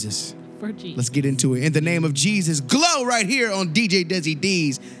 for Jesus. For G. Let's get into it. In the name of Jesus, Glow right here on DJ Desi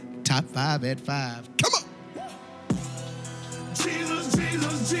D's Top 5 at 5. Come on. Jesus,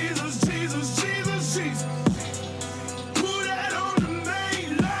 Jesus, Jesus, Jesus, Jesus, Jesus. Put that on the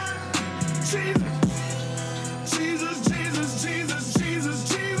main line. Jesus, Jesus, Jesus, Jesus, Jesus,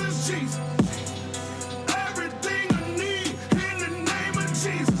 Jesus, Jesus. Everything I need in the name of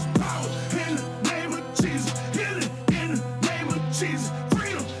Jesus. Power in the name of Jesus. Healing in the name of Jesus.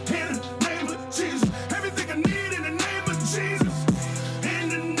 Freedom in the name of Jesus. Everything I need in the name of Jesus. In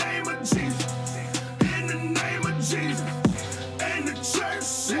the name of Jesus. In the name of Jesus. And the church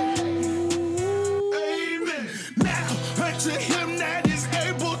said, Amen. Now unto him that is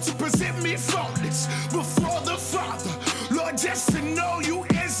able to present me faultless before the Father. Lord, just to know you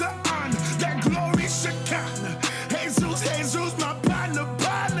is an honor. That glory Shekinah. Jesus, my partner.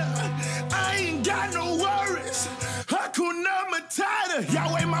 I ain't got no worries. Hakuna Matata.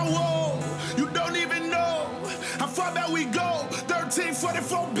 Yahweh, my woe. You don't even know how far back we go.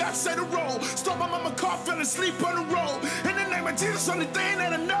 1344 back set a roll. Stole my mama car, fell asleep on the road. In the name of Jesus, only thing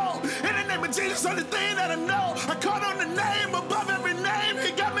that I know. In the name of Jesus, only thing that I know. I called on the name above every name.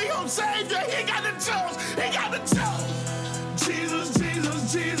 He got me home saved. Yeah, he got the chose. He got the chose. Jesus,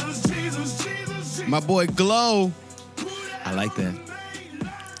 Jesus, Jesus, Jesus, Jesus, Jesus. My boy Glow, I like that.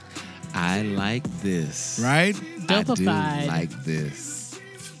 I like this. right? I do Dopified. like this.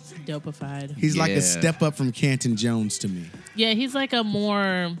 Dopified. He's like Yeah. a step up from Canton Jones to me. Yeah, he's like a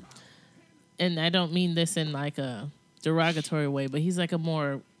more, and I don't mean this in like a derogatory way, but he's like a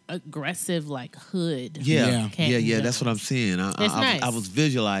more aggressive, like hood. Yeah. Canton That's what I'm Jones. seeing. It's nice. I was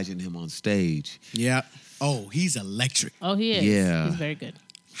visualizing him on stage. Yeah. Oh, he's electric. Oh, he is. Yeah. He's very good.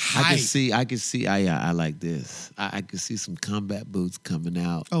 I Hype. can see. I like this. I can see some combat boots coming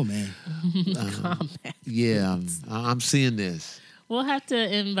out. Oh, man. Combat. Yeah, I'm seeing this. We'll have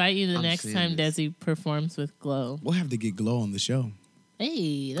to invite you the I'm next seeing time this. Desi performs with Glow. We'll have to get Glow on the show.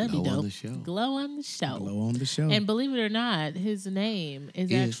 Hey, that'd be Glow on dope. the show. Glow on the show. Glow on the show. And believe it or not, his name is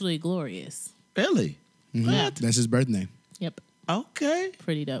Yeah. actually Glorious. Really? Mhm. Yeah. That's his birth name. Yep. Okay.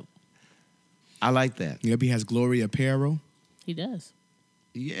 Pretty dope. I like that. Yep, he has Glory Apparel. He does.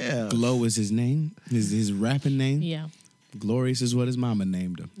 Yeah. Glow is his name, his rapping name. Yeah. Glorious is what his mama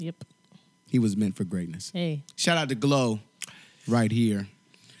named him. Yep. He was meant for greatness. Hey. Shout out to Glow right here.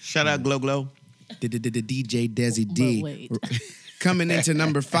 Shout out Glow Glow. DJ Desi D. But wait. Coming into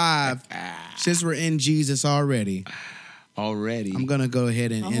number 5. Since we're in Jesus already, Already. I'm going to go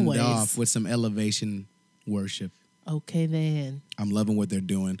ahead and end Always. off with some elevation worship. Okay then. I'm loving what they're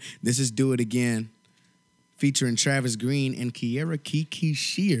doing. This is Do It Again, featuring Travis Green and Kiera Kiki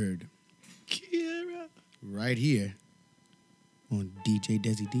Sheard. Kiera. Right here on DJ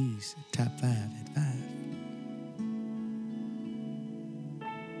Desi D's Top 5 at 5.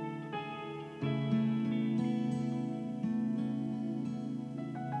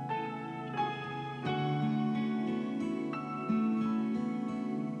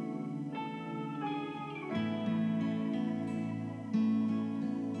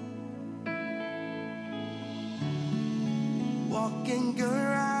 Walking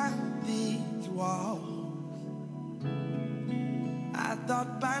around these walls, I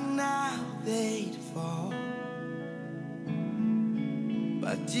thought by now they'd fall,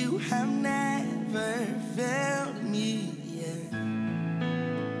 but you have never failed me yet.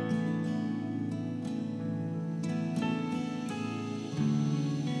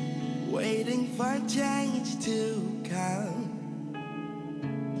 Waiting for change to come,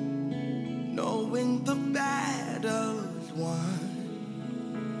 knowing the battle's won.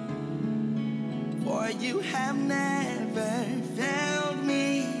 For you have never failed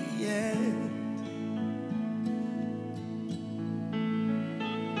me yet.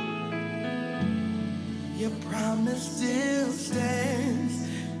 Your promise still stands.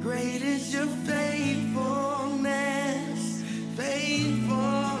 Great is your faithfulness,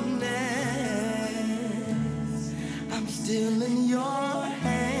 faithfulness. I'm still in your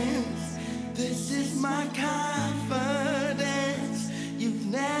hands. This is my confidence. You've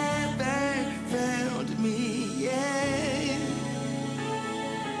never failed me yet.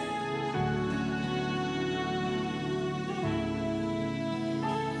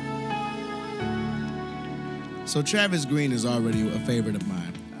 So Travis Green is already a favorite of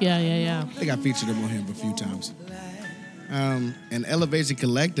mine. Yeah. I think I featured him on here a few times. And Elevation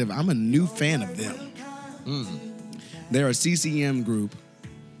Collective, I'm a new fan of them. They're a CCM group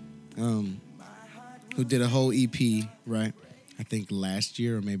who did a whole EP, right? I think last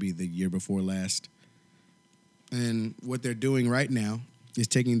year or maybe the year before last. And what they're doing right now is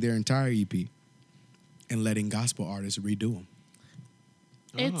taking their entire EP and letting gospel artists redo them.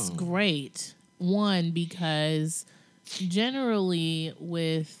 It's great. One, because generally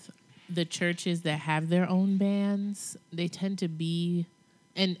with the churches that have their own bands, they tend to be,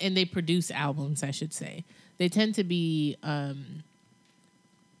 and they produce albums, I should say. They tend to be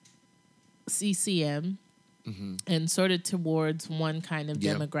CCM and sort of towards one kind of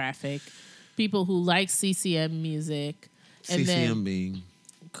Yep. demographic. People who like CCM music and CCM being.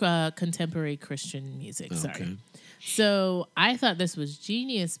 then contemporary Christian music. Sorry. Okay. So I thought this was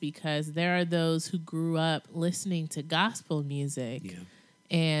genius because there are those who grew up listening to gospel music. Yeah.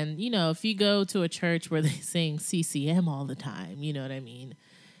 And, you know, if you go to a church where they sing CCM all the time, you know what I mean?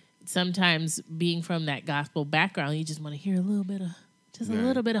 Sometimes being from that gospel background, you just want to hear a little bit of, just a Right.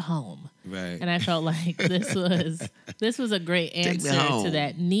 little bit of home. Right. And I felt like this was a great Take me answer to home.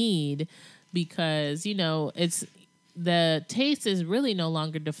 that need because, you know, it's the taste is really no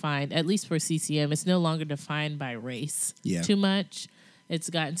longer defined, at least for CCM, it's no longer defined by race too much. It's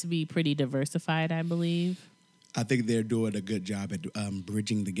gotten to be pretty diversified, I believe. I think they're doing a good job at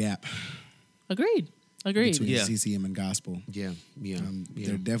bridging the gap Agreed. between Yeah. CCM and gospel. Yeah. Yeah.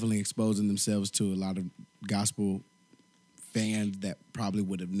 They're definitely exposing themselves to a lot of gospel fans that probably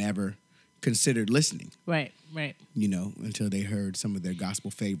would have never considered listening, Right. you know, until they heard some of their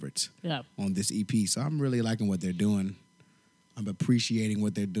gospel favorites Yeah. on this EP. So I'm really liking what they're doing. I'm appreciating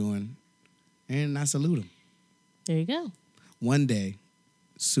what they're doing, and I salute them. There you go. One day,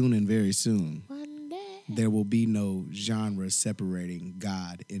 soon and very soon, One day. there will be no genre separating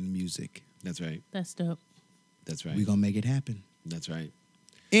God and music. That's right. That's dope. That's right. We're going to make it happen. That's right.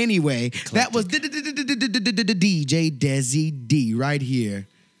 Anyway, that was DJ Desi D right here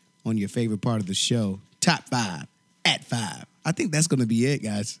on your favorite part of the show, Top 5 at 5. I think that's going to be it,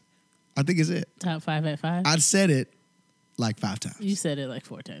 guys. I think it's it. Top 5 at 5. I said it like 5 times. You said it like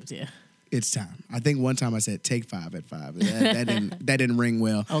 4 times, yeah. It's time. I think one time I said take 5 at 5. That didn't ring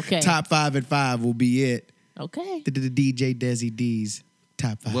well. Okay. Top 5 at 5 will be it. Okay. The DJ Desi D's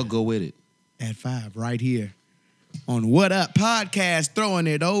Top 5 We'll go with it. at 5 right here on What Up Podcast, throwing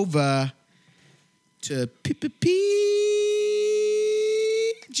it over to P.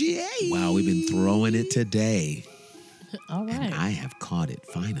 GA. Wow, we've been throwing it today. All And right. I have caught it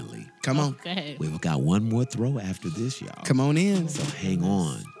finally. Come on. Okay. We've got one more throw after this, y'all. Come on in. So hang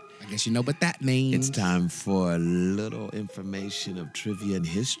on. I guess you know what that means. It's time for a little information of trivia and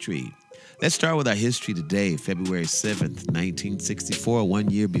history. Let's start with our history today, February 7th, 1964, 1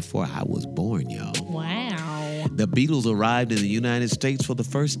 year before I was born, y'all. Wow. The Beatles arrived in the United States for the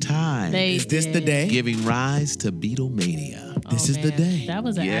first time, They Is this the did. day? giving rise to Beatlemania. This Oh, is the man. day. That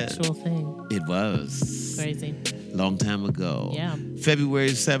was an Yeah. actual thing. It was Crazy. long time ago. Yeah.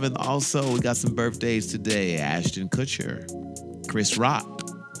 February 7th, also, we got some birthdays today. Ashton Kutcher, Chris Rock,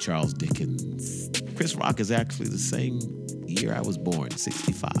 Charles Dickens. Chris Rock is actually the same year I was born,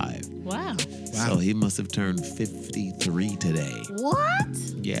 65. Wow. So he must have turned 53 today. What?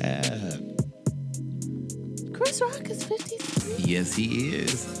 Yeah. Chris Rock is 53? Yes, he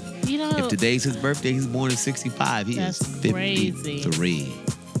is. You know, If today's his birthday, he's born in 65. He That's is 53. crazy.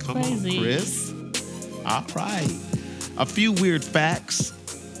 Come Crazy. on, Chris. All right. A few weird facts.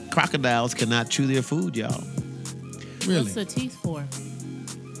 Crocodiles cannot chew their food, y'all. Really? what's the teeth for?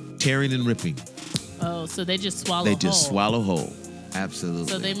 Tearing and ripping. Oh, so they just swallow They just whole. swallow whole. Absolutely.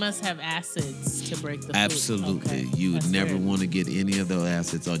 So they must have acids to break the food. Absolutely. Okay. You would That's never weird. want to get any of those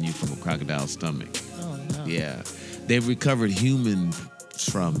acids on you from a crocodile's stomach. Oh, no. Yeah. They've recovered humans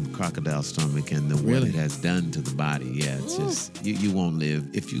from crocodile stomach and what Really? it has done to the body. Yeah, it's just, you won't live.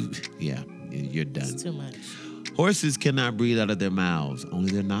 If you, yeah, you're done. It's too much. Horses cannot breathe out of their mouths,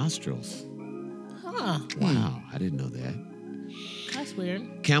 only their nostrils. Huh. Wow, I didn't know that. That's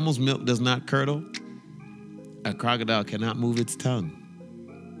weird. Camel's milk does not curdle. A crocodile cannot move its tongue.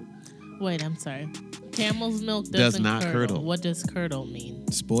 Wait, I'm sorry. Camel's milk Does doesn't not curdle. curdle. What does curdle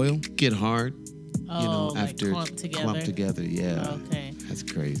mean? Spoil? Get hard, Oh, like after clump together. clump together. Yeah, Okay. that's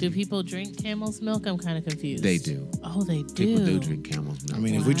crazy. Do people drink camel's milk? I'm kind of confused. They do. Oh, they do. People do drink camel's milk. I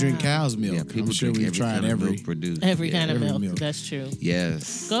mean, if we drink Wow. cow's milk, yeah, people I'm sure drink we've every tried kind of every. milk produced. Every Yeah. kind of every milk. milk. That's true.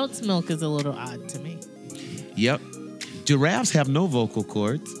 Yes. Goat's milk is a little odd to me. Yep. Giraffes have no vocal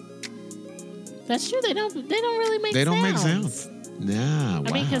cords. That's true. They don't really make. They don't make sounds. sounds. Nah, wow.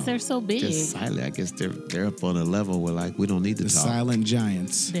 I mean, because they're so big. just silent. I guess they're up on a level where like we don't need to The talk. silent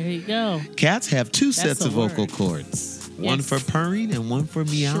giants. There you go. Cats have two sets a of vocal word. cords. One Yes. for purring and one for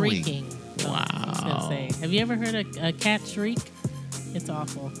meowing. Shrieking. Oh, I was Wow. gonna say. Have you ever heard a cat shriek? It's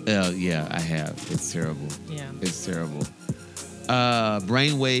awful. Yeah, I have. It's terrible. Yeah. It's terrible.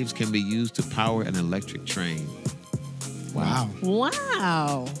 Brain waves can be used to power an electric train. Wow.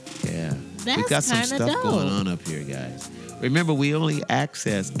 Wow. Yeah. we That's got some kinda stuff dope. going on up here, guys. Remember, we only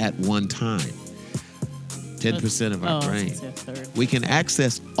access at one time 10% of our I was brain. gonna say a third. We can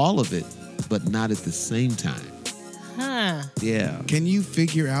access all of it, but not at the same time. Huh. Yeah. Can you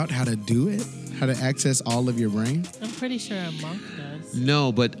figure out how to do it? How to access all of your brain? I'm pretty sure a monk does.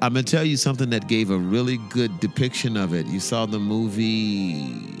 No, but I'm going to tell you something that gave a really good depiction of it. You saw the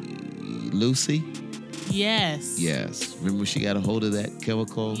movie Lucy? Yes. Yes. Remember she got a hold of that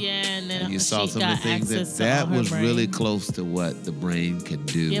chemical? Yeah, and then You saw she some got of the things access to that all her was really brain. close to what the brain could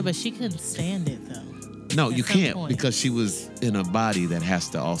do. Yeah, but she couldn't stand it though. no, at you some can't point. because she was in a body that has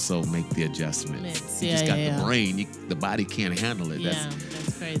to also make the adjustments. Admits. You Yeah, just got yeah, the yeah. brain, the body can't handle it. Yeah,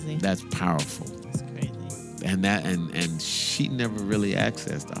 that's crazy. That's powerful. That's crazy. And she never really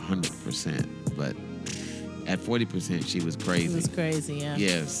accessed 100%, but at 40% she was It crazy. was crazy. Yeah.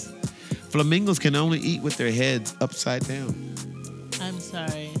 Yes. Flamingos can only eat with their heads upside down. I'm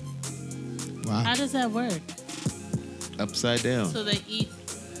sorry. Wow. How does that work? Upside down. So they eat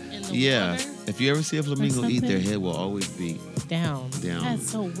in the Yeah. water If you ever see a flamingo eat, their something? head will always be. down. Down. That's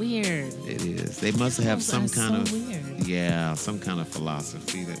so weird. It is. They must have some Animals are kind so of. weird. Yeah, some kind of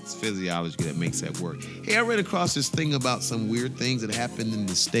philosophy that's physiology that makes that work. Hey, I read across this thing about some weird things that happen in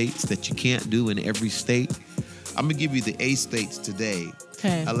the states that you can't do in every state. I'm gonna give you the A states today.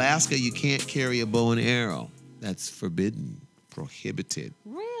 Okay. Alaska, you can't carry a bow and arrow. That's forbidden, prohibited.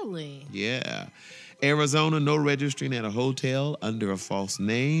 Really? Yeah. Arizona, no registering at a hotel under a false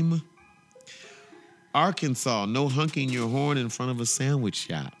name. Arkansas, no honking your horn in front of a sandwich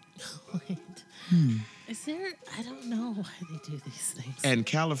shop. Wait. Is there? I don't know why they do these things. And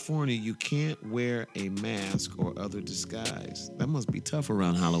California, you can't wear a mask or other disguise. That must be tough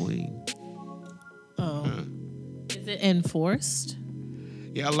around Halloween. Oh. Is it enforced?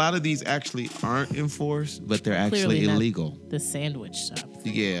 Yeah, a lot of these actually aren't enforced, but they're actually Clearly not illegal. The sandwich shop.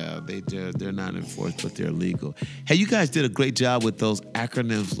 Yeah, they're not enforced, but they're legal. Hey, you guys did a great job with those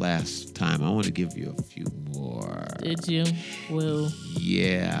acronyms last time. I want to give you a few more. Did you? Woo.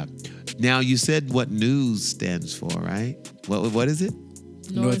 Yeah. Now you said what news stands for, right? What is it?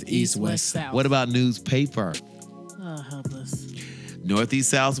 North, east, west, south. What about newspaper? Oh, helpless. Northeast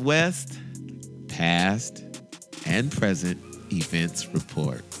Southwest, past and present events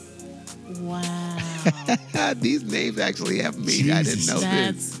report. Wow. These names actually have meaning. I didn't know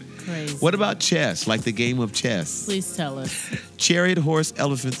this. That's crazy. What about chess, like the game of chess? Please tell us. Chariot, horse,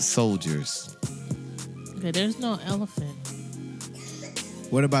 elephant, soldiers. Okay, there's no elephant.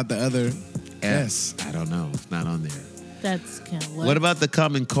 What about the other S? I don't know. It's not on there. That's kind of What about the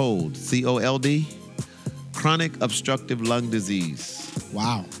common cold? COLD? Chronic obstructive lung disease.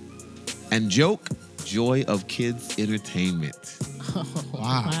 Wow. And joke, joy of kids' entertainment.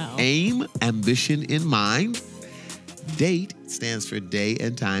 Wow. Aim, ambition in mind. Date stands for day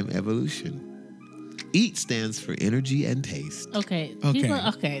and time evolution. Eat stands for energy and taste. Okay.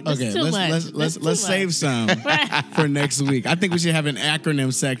 Okay. That's too much. Let's save some for next week. I think we should have an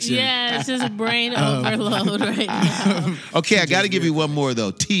acronym section. Yeah, it's just brain overload right now. Okay, I got to give you one more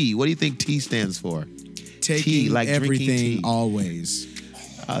though. T. What do you think T stands for? Taking Tea, like drinking everything tea. always.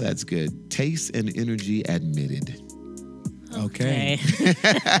 Oh, that's good. Taste and energy admitted. Okay.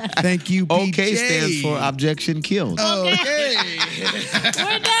 Thank you, PJ. OK stands for objection killed. Okay.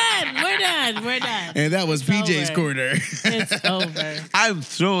 We're done. And that was It's PJ's over. corner. It's over. I'm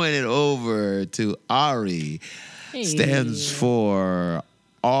throwing it over to Ari. Hey. Stands for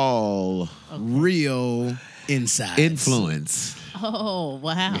all Real insights. influence. Oh,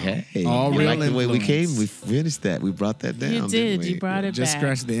 wow. Hey, All you real like the way we influence. came? We finished that. We brought that down. You didn't did. we? You brought it Just back.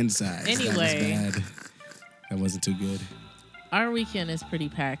 scratch the inside. Anyway. That was bad. That wasn't too good. Our weekend is pretty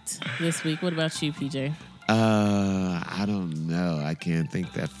packed this week. What about you, PJ? I don't know. I can't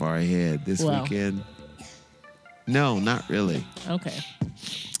think that far ahead. This Well. weekend? No, not really. Okay.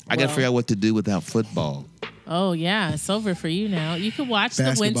 I got to Well. figure out what to do without football. Oh, yeah. It's over for you now. You can watch the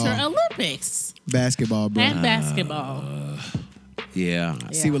Basketball. Winter Olympics Basketball, bro. and basketball. Yeah.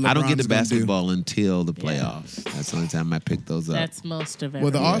 See what I don't get LeBron's to gonna do. basketball until the playoffs. That's the only time I pick those up. That's most of it.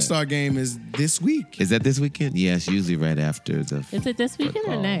 Well, the All-Star game is this week. Is that this weekend? Yeah, it's usually right after the. Is it this weekend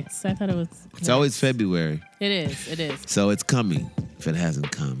or football. next? I thought it was. It's always February. It is. It is. So it's coming. If it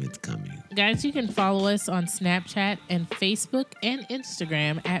hasn't come, it's coming. Guys, you can follow us on Snapchat and Facebook and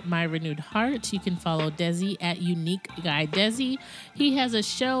Instagram at My Renewed Heart. You can follow Desi at Unique Guy Desi. He has a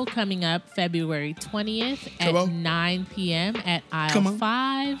show coming up February 20th at Come on. 9 p.m. at Come Aisle on.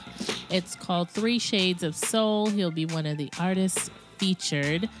 5. It's called 3 Shades of Soul. He'll be one of the artists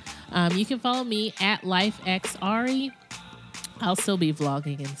featured. You can follow me at LifeXAri. I'll still be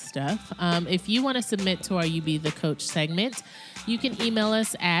vlogging and stuff. If you want to submit to our You Be the Coach segment, you can email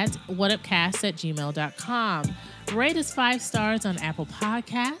us at whatupcast@gmail.com. Rate us 5 stars on Apple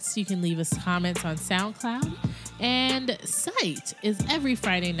Podcasts. You can leave us comments on SoundCloud. And Sight is every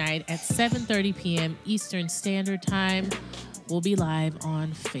Friday night at 7:30 p.m. Eastern Standard Time. We'll be live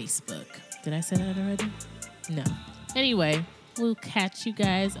on Facebook. Did I say that already? No. Anyway, we'll catch you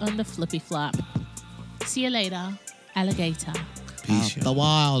guys on the flippy flop. See you later, alligator. Peace. The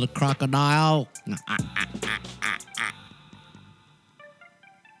wild crocodile.